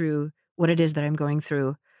been through what it is that I'm going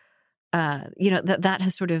through, that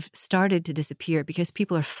has sort of started to disappear because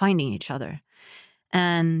people are finding each other.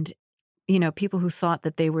 And, people who thought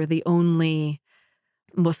that they were the only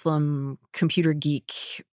Muslim computer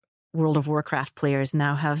geek World of Warcraft players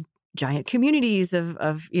now have giant communities of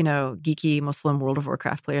geeky Muslim World of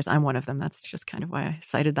Warcraft players. I'm one of them. That's just kind of why I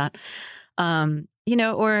cited that. I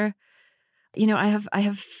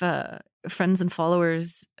have friends and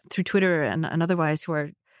followers through Twitter and otherwise who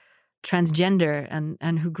are transgender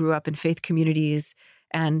and who grew up in faith communities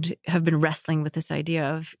and have been wrestling with this idea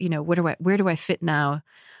of, where do I fit now?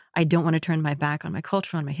 I don't want to turn my back on my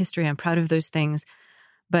culture, on my history. I'm proud of those things.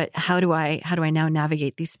 But how do I now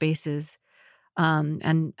navigate these spaces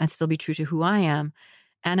and still be true to who I am?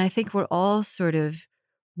 And I think we're all sort of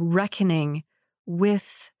reckoning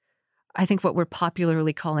with, I think, what we're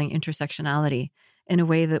popularly calling intersectionality in a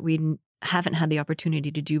way that we haven't had the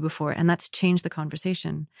opportunity to do before. And that's changed the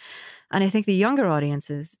conversation. And I think the younger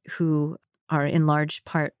audiences who are in large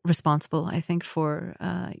part responsible, I think, for,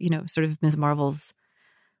 sort of Ms. Marvel's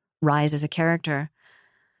rise as a character,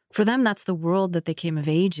 for them, that's the world that they came of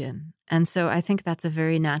age in. And so I think that's a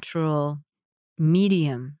very natural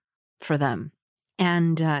medium for them.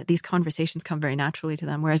 And these conversations come very naturally to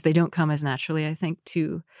them, whereas they don't come as naturally, I think,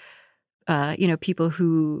 to, people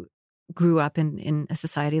who grew up in a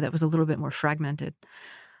society that was a little bit more fragmented,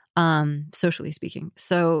 socially speaking.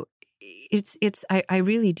 So I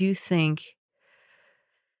really do think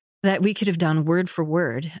that we could have done word for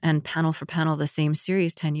word and panel for panel the same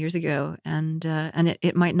series 10 years ago, and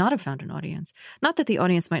it might not have found an audience. Not that the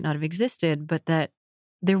audience might not have existed, but that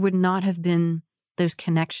there would not have been those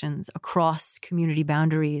connections across community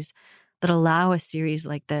boundaries that allow a series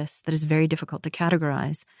like this that is very difficult to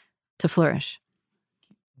categorize to flourish.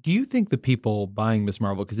 Do you think the people buying Ms.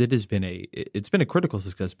 Marvel, because it's been a critical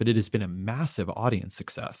success, but it has been a massive audience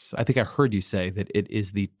success. I think I heard you say that it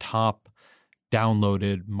is the top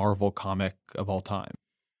downloaded Marvel comic of all time.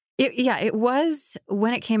 It was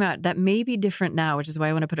when it came out. That may be different now, which is why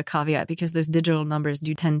I want to put a caveat, because those digital numbers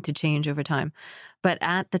do tend to change over time. But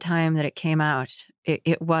at the time that it came out,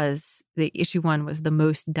 it was, the issue 1 was the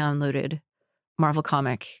most downloaded Marvel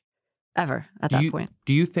comic ever at that point.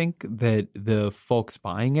 Do you think that the folks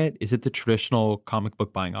buying it, is it the traditional comic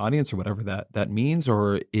book buying audience or whatever that means?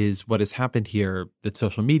 Or is what has happened here that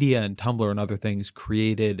social media and Tumblr and other things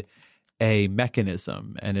created a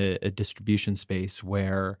mechanism and a distribution space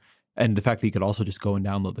where, and the fact that you could also just go and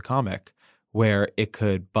download the comic, where it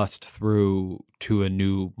could bust through to a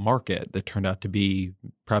new market that turned out to be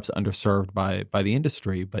perhaps underserved by the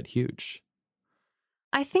industry, but huge?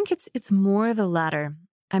 I think it's more the latter.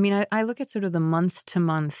 I mean, I look at sort of the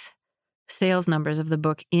month-to-month sales numbers of the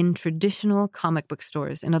book in traditional comic book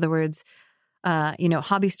stores. In other words,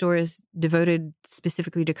 hobby stores devoted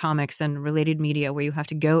specifically to comics and related media, where you have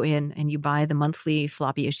to go in and you buy the monthly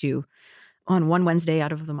floppy issue on one Wednesday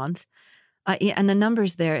out of the month. And the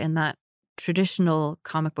numbers there in that traditional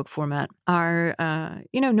comic book format are,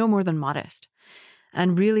 no more than modest.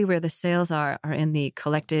 And really where the sales are in the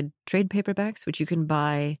collected trade paperbacks, which you can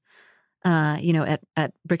buy,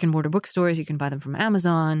 at brick and mortar bookstores. You can buy them from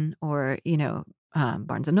Amazon or,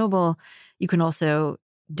 Barnes and Noble. You can also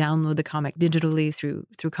download the comic digitally through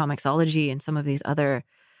Comixology and some of these other,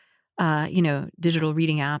 digital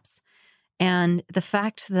reading apps. And the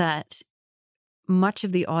fact that much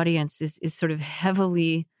of the audience is sort of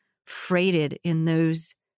heavily freighted in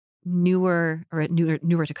those newer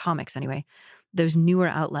to comics anyway, those newer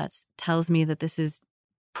outlets tells me that this is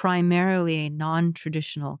primarily a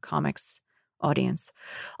non-traditional comics audience.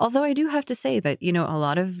 Although I do have to say that, a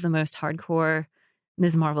lot of the most hardcore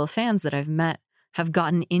Ms. Marvel fans that I've met have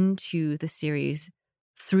gotten into the series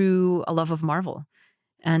through a love of Marvel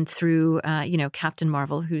and through, Captain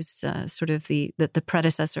Marvel, who's sort of the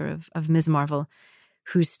predecessor of Ms. Marvel,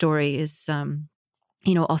 whose story is,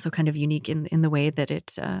 also kind of unique in the way that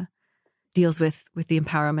it deals with the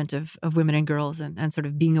empowerment of women and girls and sort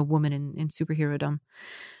of being a woman in superhero-dom.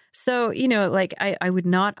 So, I would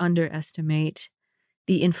not underestimate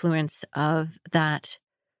the influence of that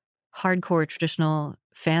hardcore traditional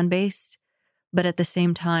fan base. But at the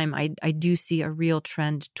same time, I do see a real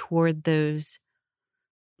trend toward those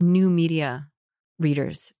new media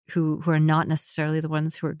readers who are not necessarily the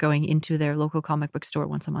ones who are going into their local comic book store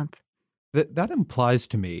once a month. That implies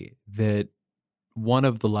to me that one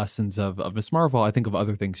of the lessons of Miss Marvel, I think of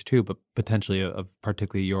other things too, but potentially of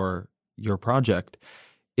particularly your project,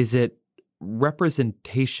 is that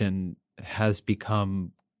representation has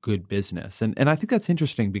become good business. And I think that's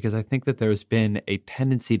interesting because I think that there's been a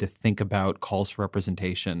tendency to think about calls for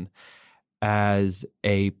representation as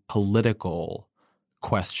a political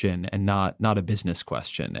question and not a business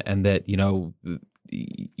question. And that,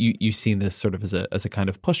 you've seen this sort of as a kind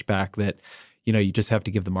of pushback that, you just have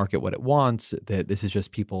to give the market what it wants, that this is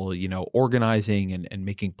just people, organizing and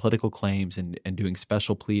making political claims and doing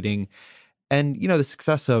special pleading. And, the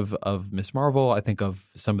success of Miss Marvel, I think of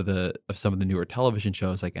some of the newer television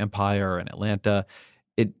shows like Empire and Atlanta,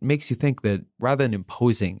 it makes you think that rather than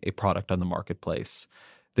imposing a product on the marketplace,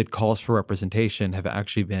 that calls for representation have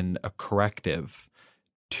actually been a corrective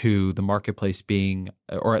to the marketplace being,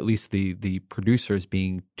 or at least the producers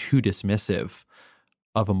being too dismissive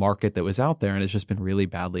of a market that was out there and has just been really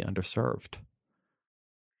badly underserved.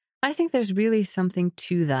 I think there's really something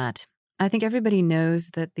to that. I think everybody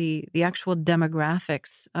knows that the actual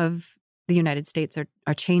demographics of the United States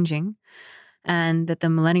are changing, and that the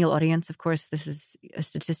millennial audience, of course, this is a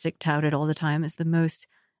statistic touted all the time, is the most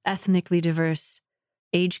ethnically diverse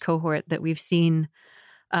age cohort that we've seen,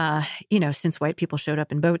 since white people showed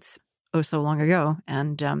up in boats so long ago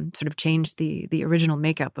and sort of changed the original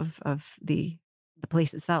makeup of the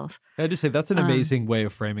place itself. I just say that's an amazing way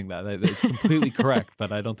of framing that. It's completely correct,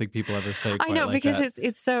 but I don't think people ever say it quite I know, like because that.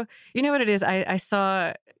 it's so, you know what it is? I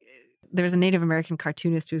saw there was a Native American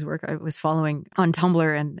cartoonist whose work I was following on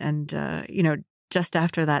Tumblr, and just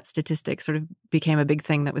after that statistic sort of became a big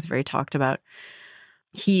thing that was very talked about.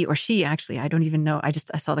 He or she, actually, I don't even know. I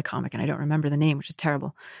saw the comic and I don't remember the name, which is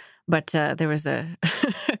terrible. But there was a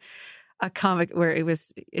comic where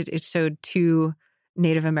it showed two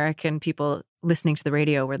Native American people listening to the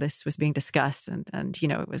radio where this was being discussed, and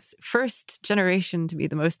it was first generation to be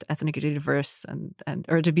the most ethnically diverse and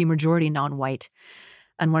or to be majority non-white,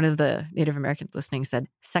 and one of the Native Americans listening said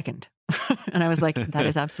second, and I was like, that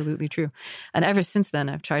is absolutely true. And ever since then,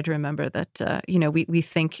 I've tried to remember that we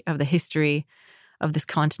think of the history of this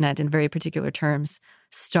continent in very particular terms,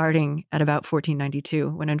 starting at about 1492,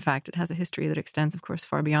 when in fact it has a history that extends, of course,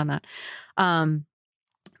 far beyond that.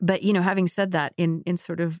 But, having said that, in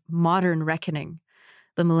sort of modern reckoning,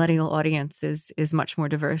 the millennial audience is much more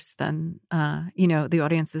diverse than, the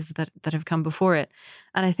audiences that have come before it.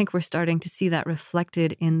 And I think we're starting to see that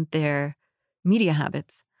reflected in their media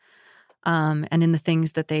habits, and in the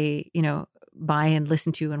things that they, buy and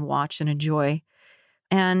listen to and watch and enjoy.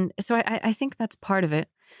 And so I think that's part of it.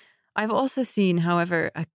 I've also seen,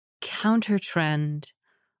 however, a counter trend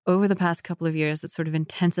over the past couple of years that sort of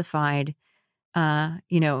intensified in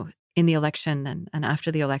the election and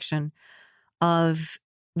after the election, of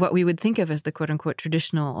what we would think of as the quote unquote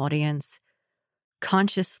traditional audience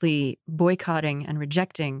consciously boycotting and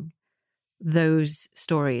rejecting those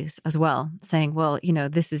stories as well, saying, well,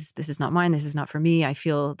 this is not mine. This is not for me. I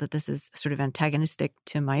feel that this is sort of antagonistic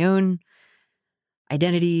to my own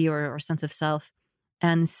identity or sense of self.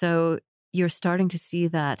 And so you're starting to see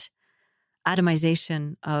that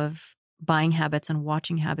atomization of buying habits and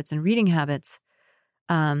watching habits and reading habits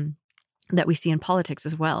that we see in politics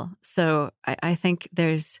as well. So I think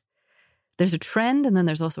there's a trend, and then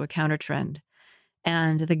there's also a counter trend.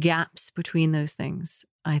 And the gaps between those things,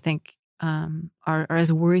 I think, are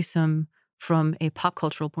as worrisome from a pop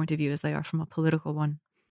cultural point of view as they are from a political one.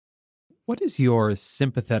 What is your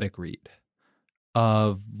sympathetic read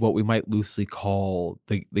of what we might loosely call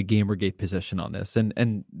the Gamergate position on this?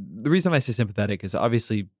 And the reason I say sympathetic is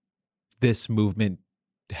obviously this movement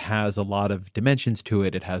has a lot of dimensions to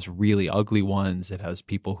it. It has really ugly ones. It has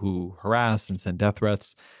people who harass and send death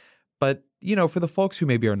threats. But, for the folks who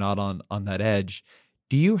maybe are not on that edge,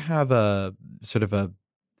 do you have a sort of a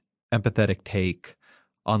empathetic take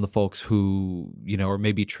on the folks who, are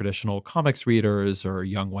maybe traditional comics readers or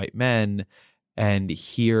young white men and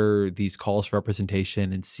hear these calls for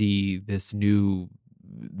representation and see this new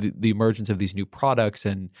the emergence of these new products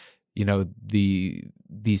and,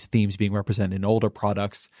 these themes being represented in older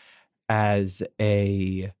products as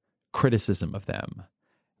a criticism of them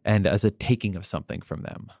and as a taking of something from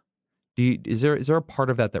them. Is there a part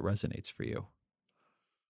of that resonates for you?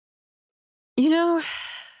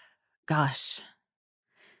 Gosh,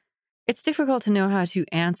 it's difficult to know how to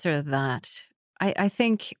answer that. I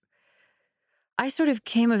think I sort of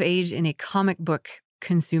came of age in a comic book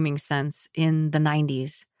consuming sense in the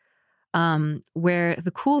 90s, where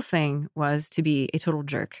the cool thing was to be a total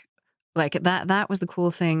jerk. Like that was the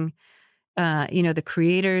cool thing. The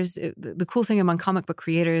creators, the cool thing among comic book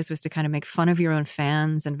creators was to kind of make fun of your own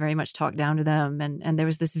fans and very much talk down to them. And there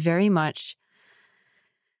was this very much,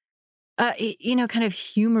 kind of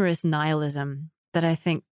humorous nihilism that I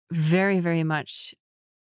think very, very much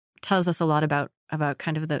tells us a lot about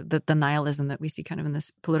kind of the nihilism that we see kind of in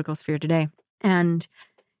this political sphere today. And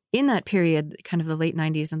in that period, kind of the late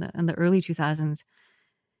 90s and the early 2000s,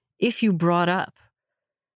 if you brought up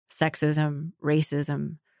sexism,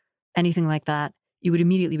 racism, anything like that, you would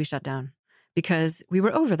immediately be shut down because we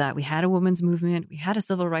were over that. We had a women's movement. We had a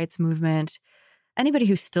civil rights movement. Anybody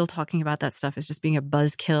who's still talking about that stuff is just being a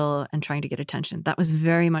buzzkill and trying to get attention. That was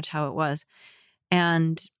very much how it was.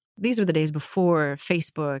 And these were the days before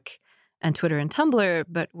Facebook and Twitter and Tumblr.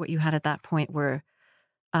 But what you had at that point were,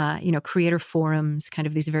 creator forums, kind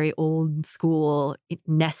of these very old school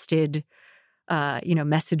nested,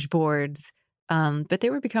 message boards. But they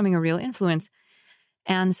were becoming a real influence.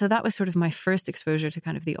 And so that was sort of my first exposure to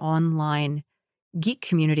kind of the online geek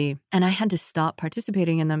community. And I had to stop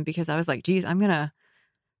participating in them because I was like, geez, I'm going to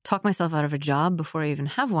talk myself out of a job before I even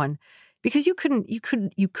have one. Because you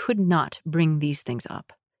could not bring these things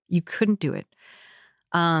up. You couldn't do it.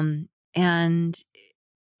 And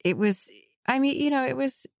it was,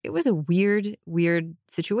 it was a weird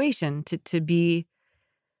situation to be,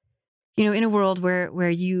 in a world where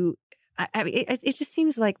you, it just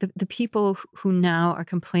seems like the people who now are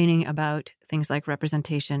complaining about things like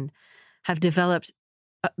representation have developed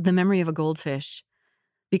the memory of a goldfish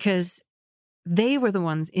because they were the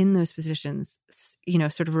ones in those positions,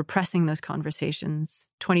 sort of repressing those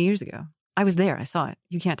conversations 20 years ago. I was there. I saw it.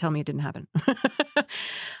 You can't tell me it didn't happen.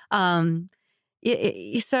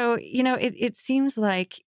 It seems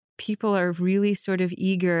like people are really sort of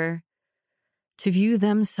eager to view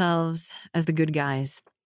themselves as the good guys.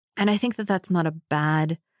 And I think that that's not a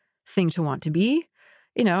bad thing to want to be.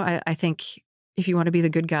 I think if you want to be the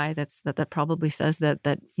good guy, that probably says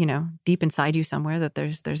that deep inside you somewhere that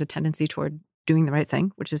there's a tendency toward doing the right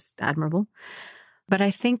thing, which is admirable. But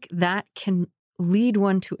I think that can lead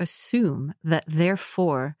one to assume that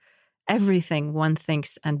therefore everything one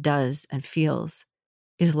thinks and does and feels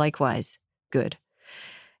is likewise good.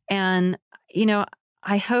 And,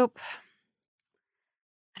 I hope,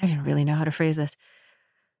 I don't even really know how to phrase this.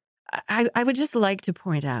 I would just like to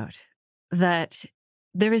point out that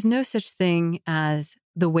there is no such thing as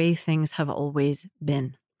the way things have always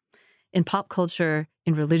been. In pop culture,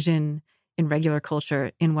 in religion, in regular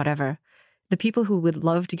culture, in whatever, the people who would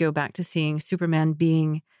love to go back to seeing Superman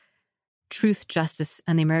being truth, justice,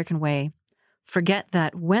 and the American way forget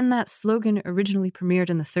that when that slogan originally premiered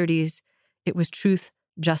in the 30s, it was truth,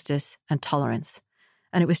 justice, and tolerance.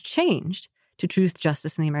 And it was changed to truth,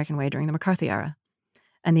 justice, and the American way during the McCarthy era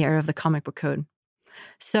and the era of the comic book code.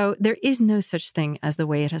 So there is no such thing as the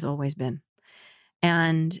way it has always been.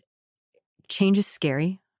 And change is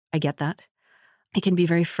scary. I get that. It can be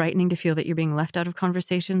very frightening to feel that you're being left out of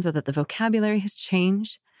conversations or that the vocabulary has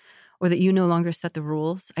changed or that you no longer set the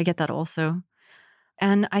rules. I get that also.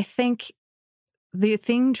 And I think the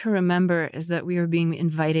thing to remember is that we are being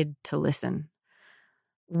invited to listen.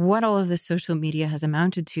 What all of this social media has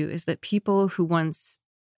amounted to is that people who once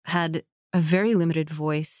had a very limited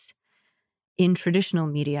voice in traditional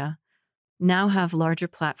media now have larger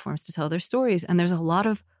platforms to tell their stories. And there's a lot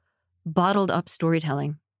of bottled up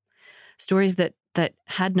storytelling, stories that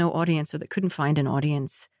had no audience or that couldn't find an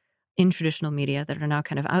audience in traditional media that are now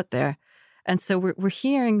kind of out there. And so we're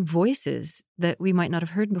hearing voices that we might not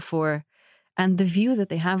have heard before. And the view that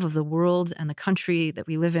they have of the world and the country that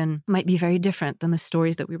we live in might be very different than the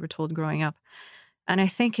stories that we were told growing up. And I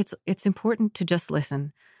think it's important to just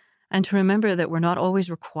listen and to remember that we're not always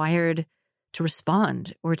required to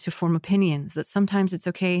respond or to form opinions, that sometimes it's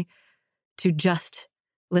okay to just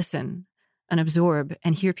listen and absorb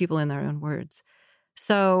and hear people in their own words.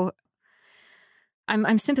 So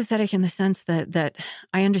I'm sympathetic in the sense that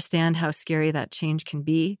I understand how scary that change can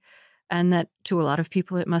be, and that to a lot of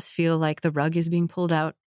people it must feel like the rug is being pulled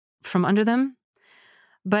out from under them.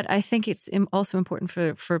 But I think it's also important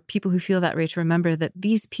for people who feel that way to remember that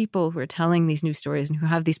these people who are telling these news stories and who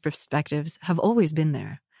have these perspectives have always been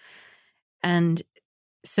there. And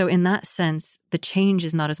so in that sense, the change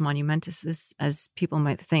is not as monumentous as people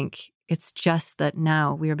might think. It's just that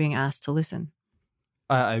now we are being asked to listen.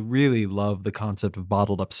 I really love the concept of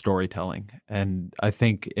bottled up storytelling. And I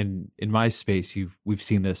think in my space, we've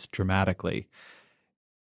seen this dramatically.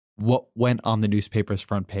 What went on the newspaper's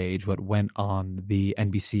front page, what went on the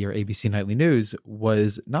NBC or ABC Nightly News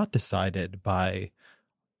was not decided by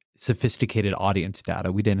sophisticated audience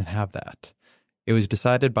data. We didn't have that. It was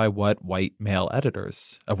decided by what white male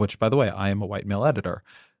editors, of which, by the way, I am a white male editor,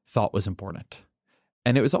 thought was important.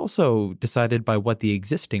 And it was also decided by what the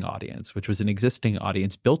existing audience, which was an existing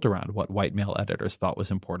audience built around what white male editors thought was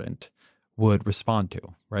important, would respond to,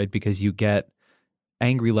 right? Because you get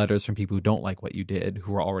angry letters from people who don't like what you did,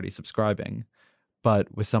 who are already subscribing. But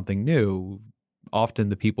with something new, often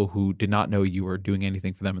the people who did not know you were doing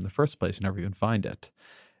anything for them in the first place never even find it.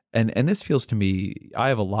 And this feels to me, I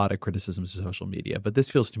have a lot of criticisms of social media, but this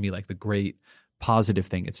feels to me like the great positive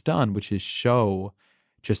thing it's done, which is show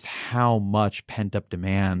just how much pent-up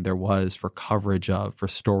demand there was for coverage of, for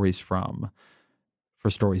stories from, for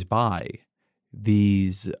stories by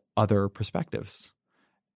these other perspectives.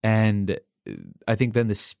 And I think then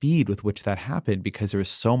the speed with which that happened, because there was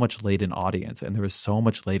so much latent audience and there was so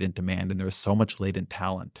much latent demand and there was so much latent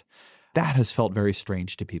talent, that has felt very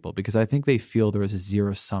strange to people because I think they feel there is a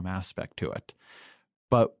zero-sum aspect to it.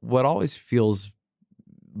 But what always feels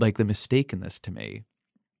like the mistake in this to me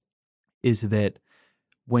is that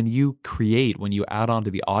when you add on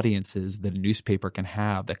to the audiences that a newspaper can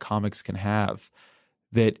have, that comics can have,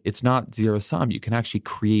 that it's not zero sum. You can actually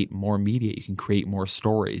create more media. You can create more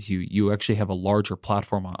stories. You actually have a larger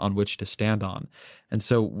platform on which to stand on. And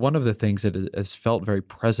so one of the things that has felt very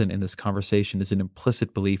present in this conversation is an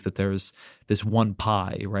implicit belief that there's this one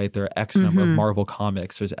pie, right? There are X number of Marvel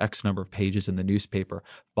comics. There's X number of pages in the newspaper.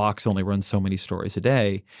 Vox only runs so many stories a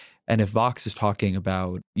day. And if Vox is talking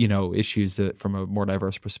about, issues that from a more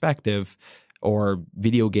diverse perspective, or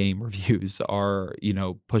video game reviews are,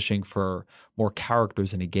 pushing for more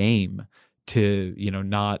characters in a game to,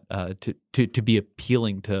 not to be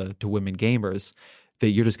appealing to women gamers, that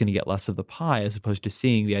you're just going to get less of the pie, as opposed to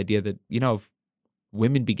seeing the idea that, if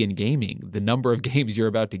women begin gaming, the number of games you're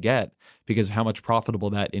about to get because of how much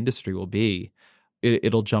profitable that industry will be,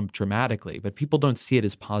 it'll jump dramatically. But people don't see it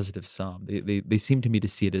as positive sum. They seem to me to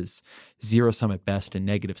see it as zero sum at best and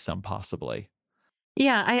negative sum possibly.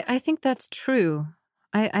 Yeah, I think that's true.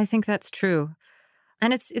 I think that's true.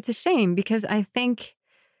 And it's a shame because I think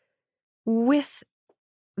with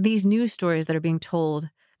these news stories that are being told,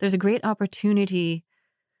 there's a great opportunity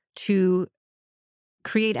to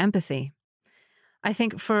create empathy. I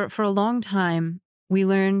think for a long time, we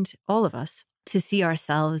learned, all of us, to see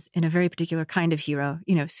ourselves in a very particular kind of hero,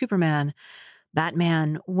 Superman,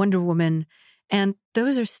 Batman, Wonder Woman, and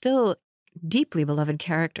those are still deeply beloved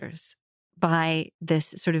characters by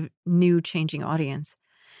this sort of new changing audience.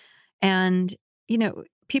 And,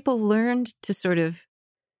 people learned to sort of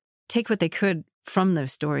take what they could from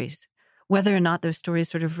those stories, whether or not those stories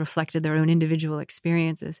sort of reflected their own individual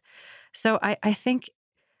experiences. So I think,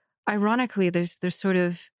 ironically, there's sort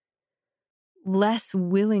of less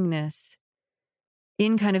willingness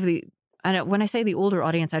in kind of when I say the older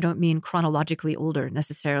audience, I don't mean chronologically older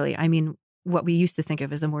necessarily. I mean what we used to think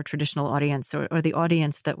of as a more traditional audience, or the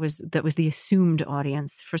audience that was the assumed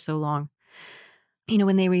audience for so long.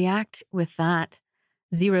 When they react with that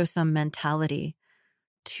zero-sum mentality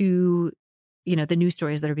to, the news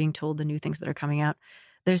stories that are being told, the new things that are coming out,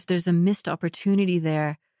 there's a missed opportunity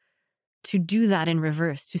there to do that in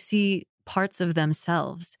reverse, to see parts of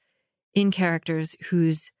themselves in characters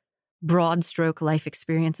whose broad stroke life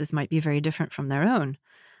experiences might be very different from their own.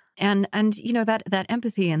 And that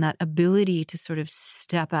empathy and that ability to sort of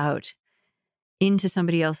step out into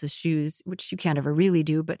somebody else's shoes, which you can't ever really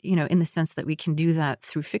do, but in the sense that we can do that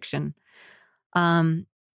through fiction,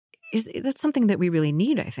 that's something that we really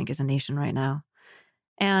need, I think, as a nation right now.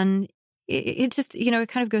 And it just it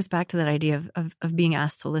kind of goes back to that idea of being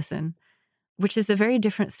asked to listen, which is a very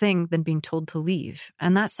different thing than being told to leave.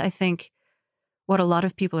 And that's, I think, what a lot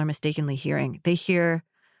of people are mistakenly hearing. They hear,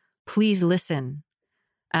 "Please listen,"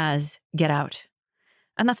 as "get out."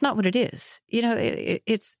 And that's not what it is.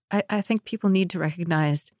 I think people need to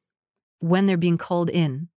recognize when they're being called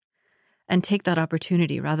in and take that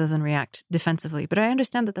opportunity rather than react defensively. But I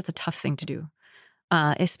understand that that's a tough thing to do,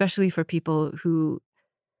 especially for people who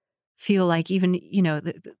feel like even,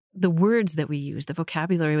 the words that we use, the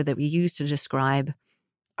vocabulary that we use to describe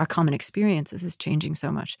our common experiences is changing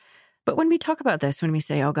so much. But when we talk about this, when we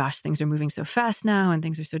say, oh gosh, things are moving so fast now and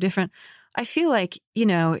things are so different, I feel like,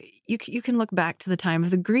 you can look back to the time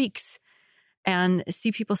of the Greeks and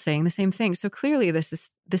see people saying the same thing. So clearly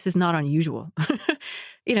this is not unusual.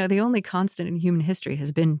 The only constant in human history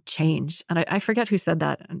has been change. And I forget who said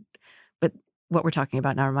that, but what we're talking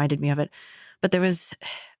about now reminded me of it. But there was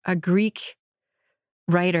a Greek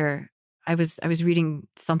writer I was reading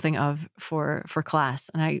something of for class,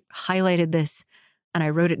 and I highlighted this and I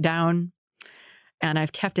wrote it down, and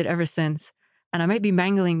I've kept it ever since. And I might be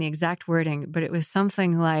mangling the exact wording, but it was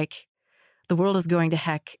something like, the world is going to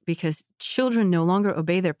heck because children no longer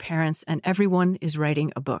obey their parents and everyone is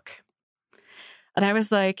writing a book. And I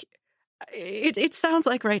was like, it sounds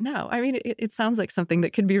like right now. I mean, it sounds like something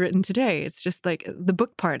that could be written today. It's just like the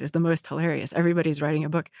book part is the most hilarious. Everybody's writing a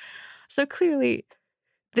book. So clearly,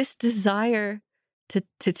 this desire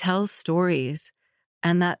to tell stories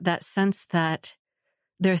and that sense that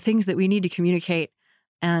there are things that we need to communicate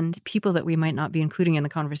and people that we might not be including in the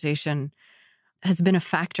conversation has been a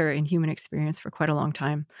factor in human experience for quite a long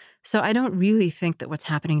time. So I don't really think that what's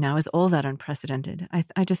happening now is all that unprecedented.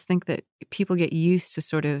 I just think that people get used to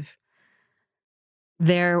sort of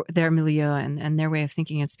their milieu and their way of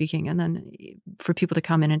thinking and speaking. And then for people to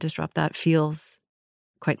come in and disrupt that feels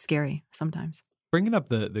quite scary sometimes. Bringing up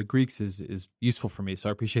the Greeks is useful for me, so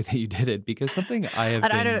I appreciate that you did it, because something I have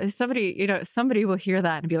and I don't know, somebody will hear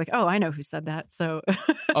that and be like, oh, I know who said that. So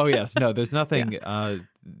oh yes, no, there's nothing. Yeah.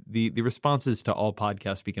 The responses to all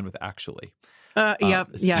podcasts begin with actually. Yep.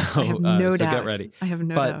 Yeah. So, I have no doubt. So get ready. I have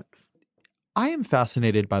no doubt. I am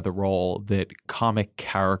fascinated by the role that comic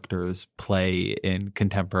characters play in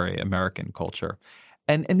contemporary American culture,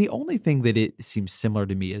 and the only thing that it seems similar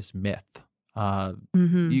to me is myth.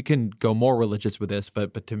 You can go more religious with this,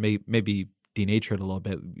 but to maybe denature it a little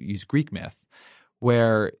bit, use Greek myth,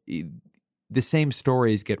 where the same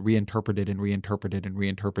stories get reinterpreted and reinterpreted and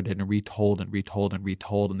reinterpreted and retold and retold and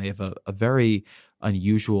retold, and they have a very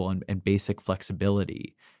unusual and basic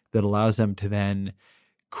flexibility that allows them to then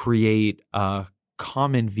create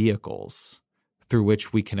common vehicles through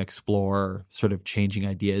which we can explore sort of changing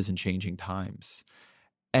ideas and changing times.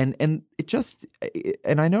 And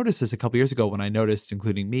I noticed this a couple years ago when I noticed,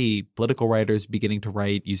 including me, political writers beginning to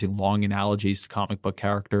write using long analogies to comic book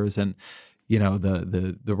characters, and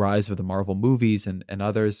the rise of the Marvel movies and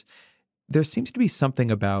others. There seems to be something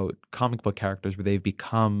about comic book characters where they've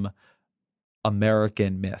become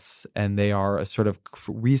American myths, and they are a sort of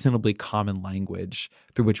reasonably common language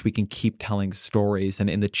through which we can keep telling stories, and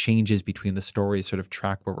in the changes between the stories sort of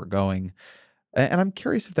track where we're going. And I'm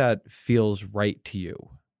curious if that feels right to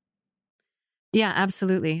you. Yeah,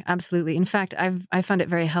 absolutely. Absolutely. In fact, I found it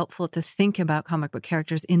very helpful to think about comic book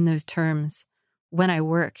characters in those terms when I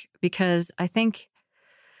work, because I think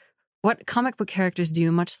what comic book characters do,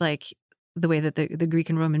 much like the way that the Greek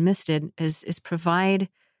and Roman myths did, is provide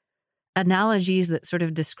analogies that sort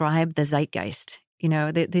of describe the zeitgeist.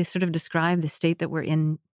 They sort of describe the state that we're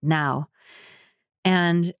in now.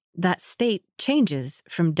 And that state changes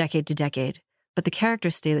from decade to decade, but the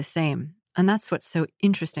characters stay the same. And that's what's so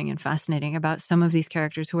interesting and fascinating about some of these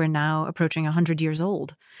characters who are now approaching 100 years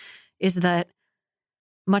old, is that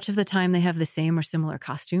much of the time they have the same or similar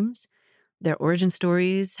costumes. Their origin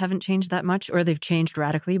stories haven't changed that much, or they've changed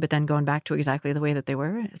radically, but then going back to exactly the way that they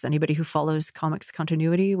were, as anybody who follows comics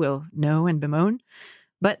continuity will know and bemoan.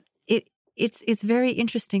 But it's very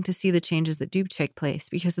interesting to see the changes that do take place,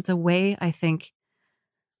 because it's a way, I think,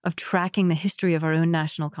 of tracking the history of our own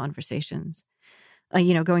national conversations.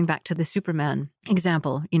 Going back to the Superman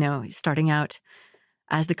example, starting out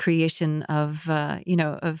as the creation of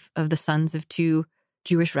the sons of two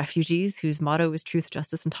Jewish refugees whose motto was truth,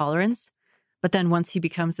 justice, and tolerance. But then once he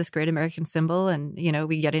becomes this great American symbol, and,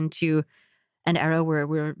 we get into an era where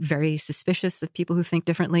we're very suspicious of people who think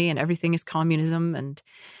differently, and everything is communism. And,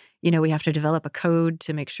 we have to develop a code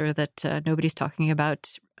to make sure that nobody's talking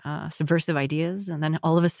about subversive ideas. And then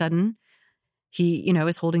all of a sudden, he,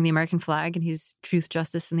 is holding the American flag, and he's truth,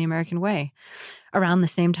 justice, and the American way, around the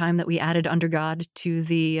same time that we added under God to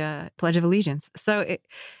the Pledge of Allegiance. So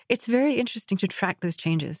it's very interesting to track those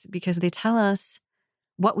changes, because they tell us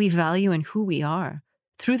what we value and who we are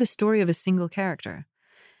through the story of a single character.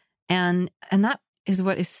 And that is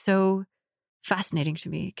what is so fascinating to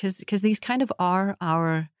me, because these kind of are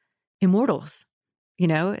our immortals.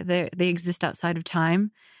 They exist outside of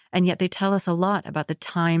time, and yet they tell us a lot about the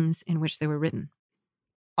times in which they were written.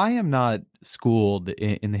 I am not schooled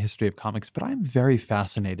in the history of comics, but I'm very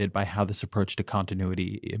fascinated by how this approach to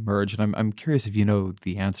continuity emerged. And I'm curious if you know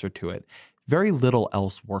the answer to it. Very little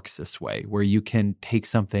else works this way, where you can take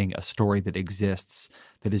a story that exists,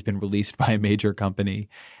 that has been released by a major company,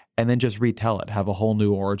 and then just retell it, have a whole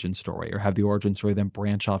new origin story, or have the origin story then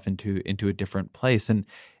branch off into a different place. And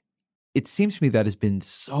it seems to me that has been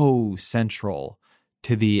so central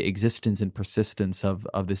to the existence and persistence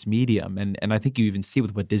of this medium. And I think you even see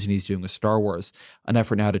with what Disney's doing with Star Wars, an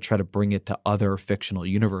effort now to try to bring it to other fictional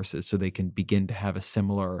universes so they can begin to have a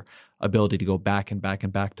similar ability to go back and back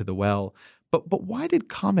and back to the well. But why did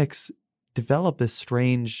comics develop this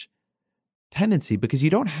strange tendency? Because you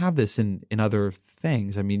don't have this in other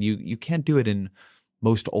things. I mean, you can't do it in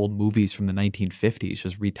most old movies from the 1950s,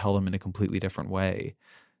 just retell them in a completely different way.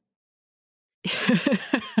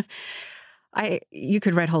 You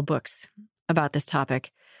could write whole books about this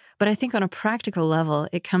topic, but I think on a practical level,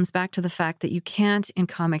 it comes back to the fact that you can't in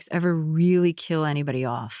comics ever really kill anybody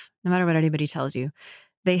off, no matter what anybody tells you.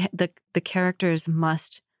 The characters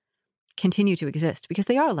must continue to exist because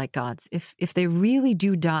they are like gods. If they really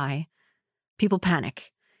do die, people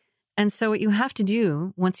panic. And so what you have to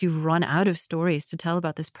do once you've run out of stories to tell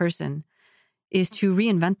about this person is to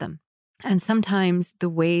reinvent them. And sometimes the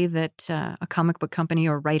way that a comic book company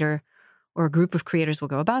or writer or a group of creators will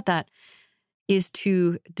go about that is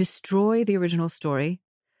to destroy the original story,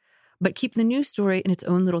 but keep the new story in its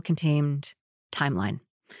own little contained timeline.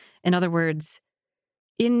 In other words,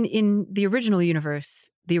 in the original universe,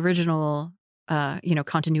 the original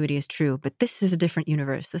continuity is true, but this is a different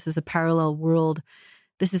universe. This is a parallel world.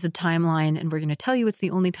 This is a timeline, and we're going to tell you it's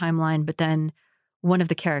the only timeline, but then one of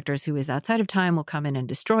the characters who is outside of time will come in and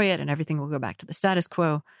destroy it, and everything will go back to the status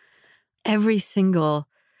quo. Every single,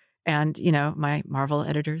 and, my Marvel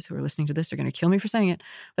editors who are listening to this are going to kill me for saying it,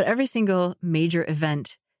 but every single major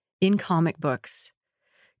event in comic books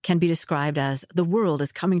can be described as the world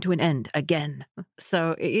is coming to an end again.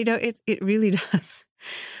 So, it really does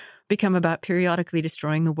become about periodically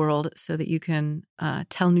destroying the world so that you can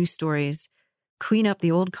tell new stories, clean up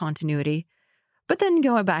the old continuity, but then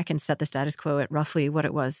go back and set the status quo at roughly what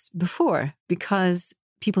it was before, because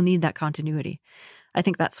people need that continuity. I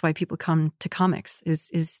think that's why people come to comics,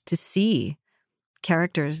 is to see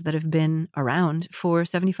characters that have been around for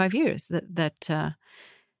 75 years, that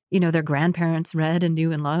their grandparents read and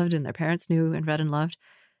knew and loved, and their parents knew and read and loved.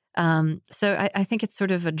 So I think it's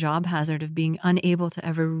sort of a job hazard of being unable to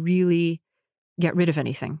ever really get rid of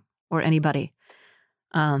anything or anybody.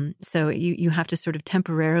 So you have to sort of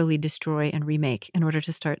temporarily destroy and remake in order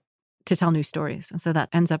to start to tell new stories. And so that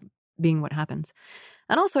ends up being what happens.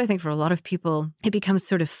 And also, I think for a lot of people, it becomes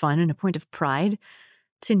sort of fun and a point of pride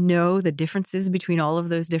to know the differences between all of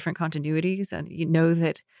those different continuities. And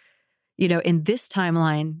that, in this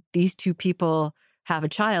timeline, these two people have a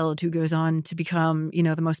child who goes on to become,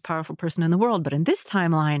 the most powerful person in the world. But in this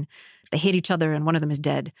timeline, they hate each other and one of them is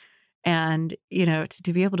dead. And,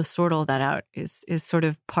 to be able to sort all that out is sort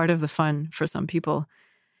of part of the fun for some people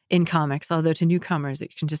in comics. Although to newcomers,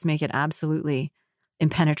 it can just make it absolutely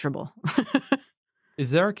impenetrable.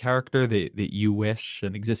 Is there a character that you wish,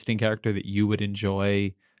 an existing character that you would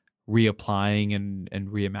enjoy reapplying and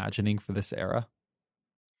reimagining for this era?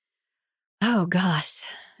 Oh, gosh.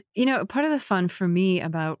 Part of the fun for me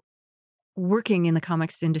about working in the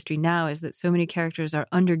comics industry now is that so many characters are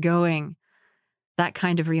undergoing that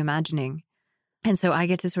kind of reimagining. And so I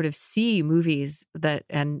get to sort of see movies that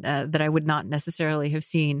I would not necessarily have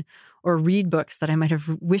seen, or read books that I might have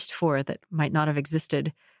wished for that might not have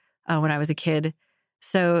existed when I was a kid.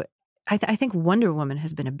 So I think Wonder Woman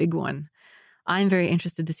has been a big one. I'm very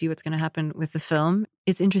interested to see what's going to happen with the film.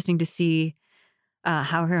 It's interesting to see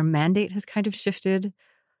how her mandate has kind of shifted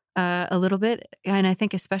a little bit. And I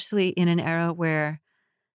think especially in an era where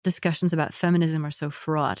discussions about feminism are so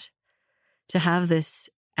fraught, to have this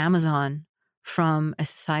Amazon from a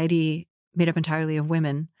society made up entirely of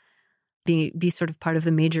women be sort of part of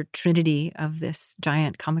the major trinity of this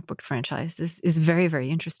giant comic book franchise is very, very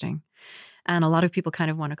interesting. And a lot of people kind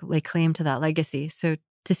of want to lay claim to that legacy. So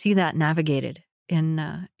to see that navigated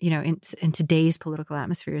in today's political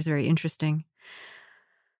atmosphere is very interesting.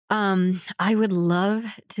 I would love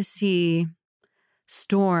to see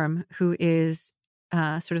Storm, who is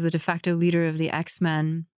sort of the de facto leader of the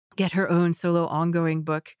X-Men, get her own solo ongoing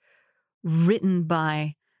book written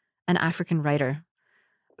by an African writer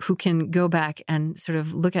who can go back and sort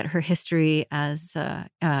of look at her history as a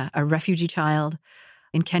refugee child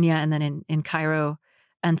in Kenya and then in Cairo,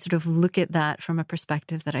 and sort of look at that from a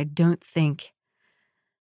perspective that I don't think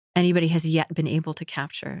anybody has yet been able to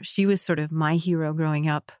capture. She was sort of my hero growing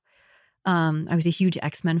up. I was a huge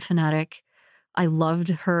X-Men fanatic. I loved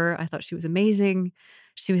her. I thought she was amazing.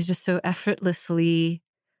 She was just so effortlessly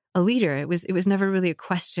a leader. It was never really a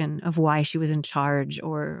question of why she was in charge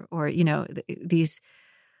or these,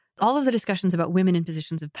 all of the discussions about women in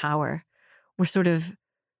positions of power were sort of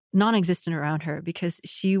non-existent around her because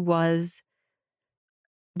she was,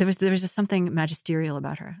 there was just something magisterial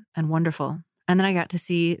about her and wonderful. And then I got to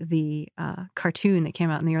see the cartoon that came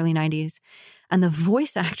out in the early 90s. And the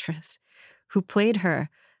voice actress who played her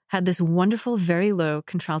had this wonderful, very low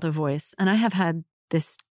contralto voice. And I have had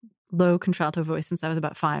this low contralto voice since I was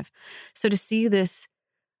about 5. So to see this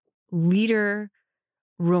leader,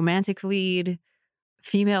 romantic lead,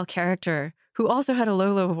 female character who also had a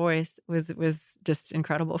low voice was just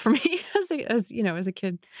incredible for me as a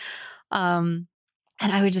kid. And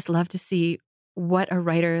I would just love to see what a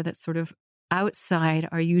writer that's sort of outside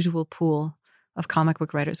our usual pool of comic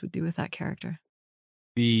book writers would do with that character.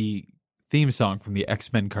 The theme song from the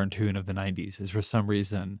X-Men cartoon of the 90s is for some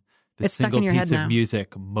reason the single piece of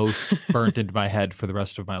music most burnt into my head for the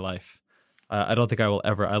rest of my life. I don't think I will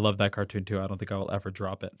ever. I love that cartoon too. I don't think I will ever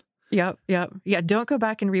drop it. Yep. Yeah, don't go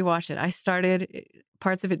back and rewatch it. I started,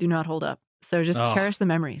 parts of it do not hold up. So just cherish the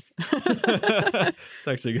memories. It's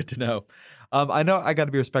actually good to know. I know I got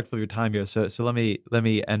to be respectful of your time here. So let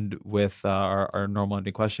me end with our normal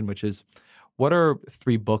ending question, which is, what are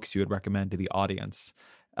 3 books you would recommend to the audience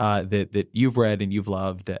that you've read and you've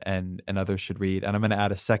loved and others should read? And I'm going to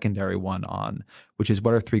add a secondary one on, which is,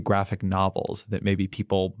 what are 3 graphic novels that maybe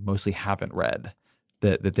people mostly haven't read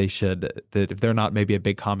that they should, that if they're not maybe a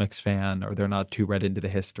big comics fan or they're not too read into the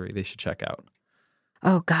history, they should check out?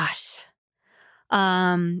 Oh, gosh.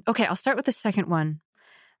 Okay, I'll start with the second one.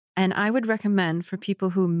 And I would recommend for people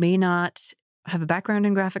who may not have a background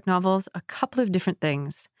in graphic novels, a couple of different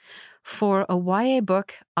things. For a YA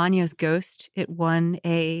book, Anya's Ghost, it won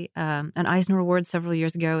an Eisner Award several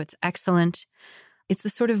years ago. It's excellent. It's the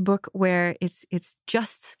sort of book where it's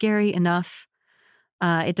just scary enough.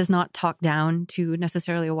 It does not talk down to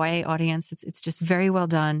necessarily a YA audience. It's just very well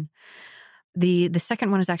done. The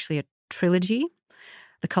second one is actually a trilogy: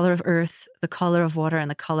 The Color of Earth, The Color of Water, and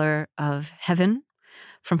The Color of Heaven.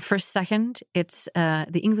 From First Second, it's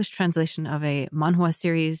the English translation of a manhwa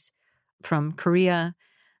series from Korea.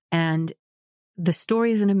 And the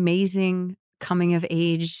story is an amazing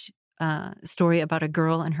coming-of-age story about a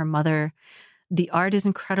girl and her mother. The art is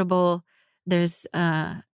incredible. There's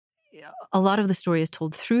a lot of the story is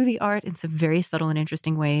told through the art in some very subtle and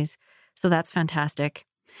interesting ways. So that's fantastic.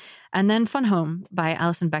 And then Fun Home by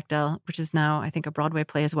Alison Bechdel, which is now, I think, a Broadway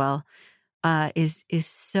play as well, is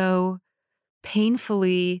so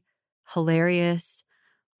painfully hilarious,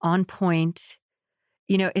 on point.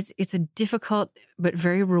 You know, it's a difficult but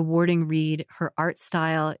very rewarding read. Her art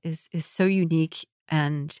style is so unique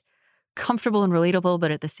and comfortable and relatable,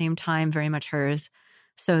 but at the same time, very much hers.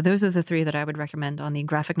 So those are the 3 that I would recommend on the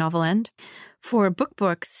graphic novel end. For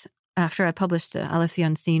books, after I published Aleph the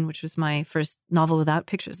Unseen, which was my first novel without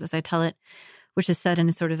pictures, as I tell it, which is set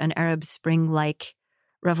in sort of an Arab Spring-like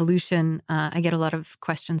revolution, I get a lot of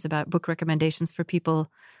questions about book recommendations for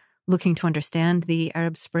people looking to understand the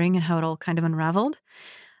Arab Spring and how it all kind of unraveled.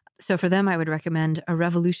 So for them, I would recommend A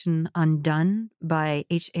Revolution Undone by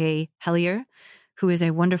H.A. Hellier, who is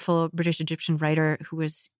a wonderful British-Egyptian writer who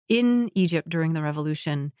was in Egypt during the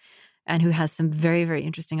revolution and who has some very, very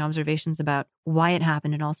interesting observations about why it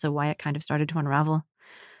happened and also why it kind of started to unravel.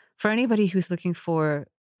 For anybody who's looking for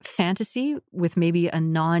fantasy with maybe a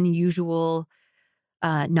non-usual,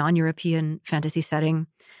 non-European fantasy setting,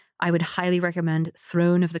 I would highly recommend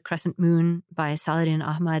Throne of the Crescent Moon by Saladin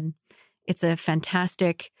Ahmad. It's a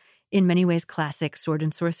fantastic, in many ways classic sword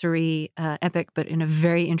and sorcery epic, but in a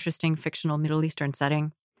very interesting fictional Middle Eastern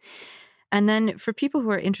setting. And then for people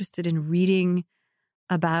who are interested in reading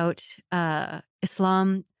about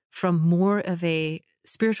Islam from more of a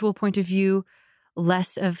spiritual point of view,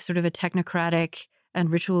 less of sort of a technocratic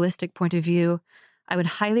and ritualistic point of view, I would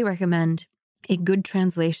highly recommend a good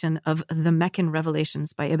translation of The Meccan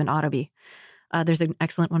Revelations by Ibn Arabi. There's an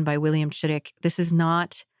excellent one by William Chittick. This is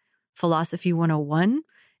not Philosophy 101.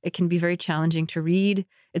 It can be very challenging to read.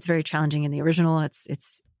 It's very challenging in the original.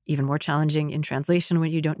 It's even more challenging in translation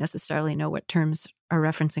when you don't necessarily know what terms are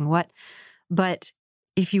referencing what. But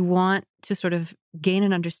if you want to sort of gain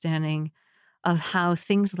an understanding of how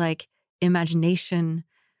things like imagination,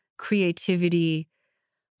 creativity,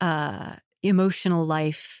 emotional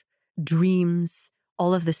life, dreams,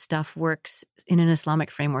 all of this stuff works in an Islamic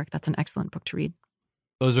framework, that's an excellent book to read.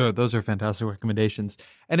 Those are fantastic recommendations.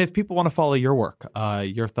 And if people want to follow your work,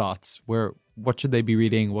 your thoughts, what should they be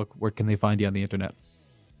reading? Where can they find you on the internet?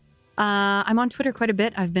 I'm on Twitter quite a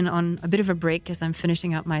bit. I've been on a bit of a break as I'm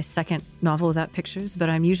finishing up my second novel without pictures, but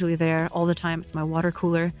I'm usually there all the time. It's my water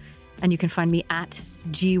cooler. And you can find me at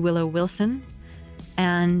Willow Wilson.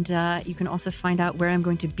 And you can also find out where I'm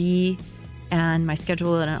going to be and my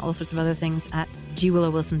schedule and all sorts of other things at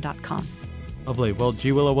gwillowwilson.com. Lovely. Well,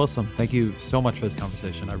 G. Willow Wilson, thank you so much for this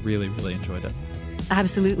conversation. I really, really enjoyed it.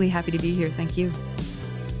 Absolutely happy to be here. Thank you.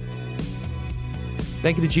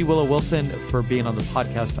 Thank you to G. Willow Wilson for being on the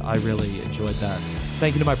podcast. I really enjoyed that.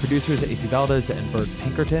 Thank you to my producers, AC Valdez and Bert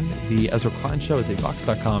Pinkerton. The Ezra Klein Show is a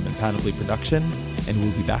Vox.com and Panoply production, and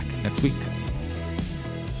we'll be back next week.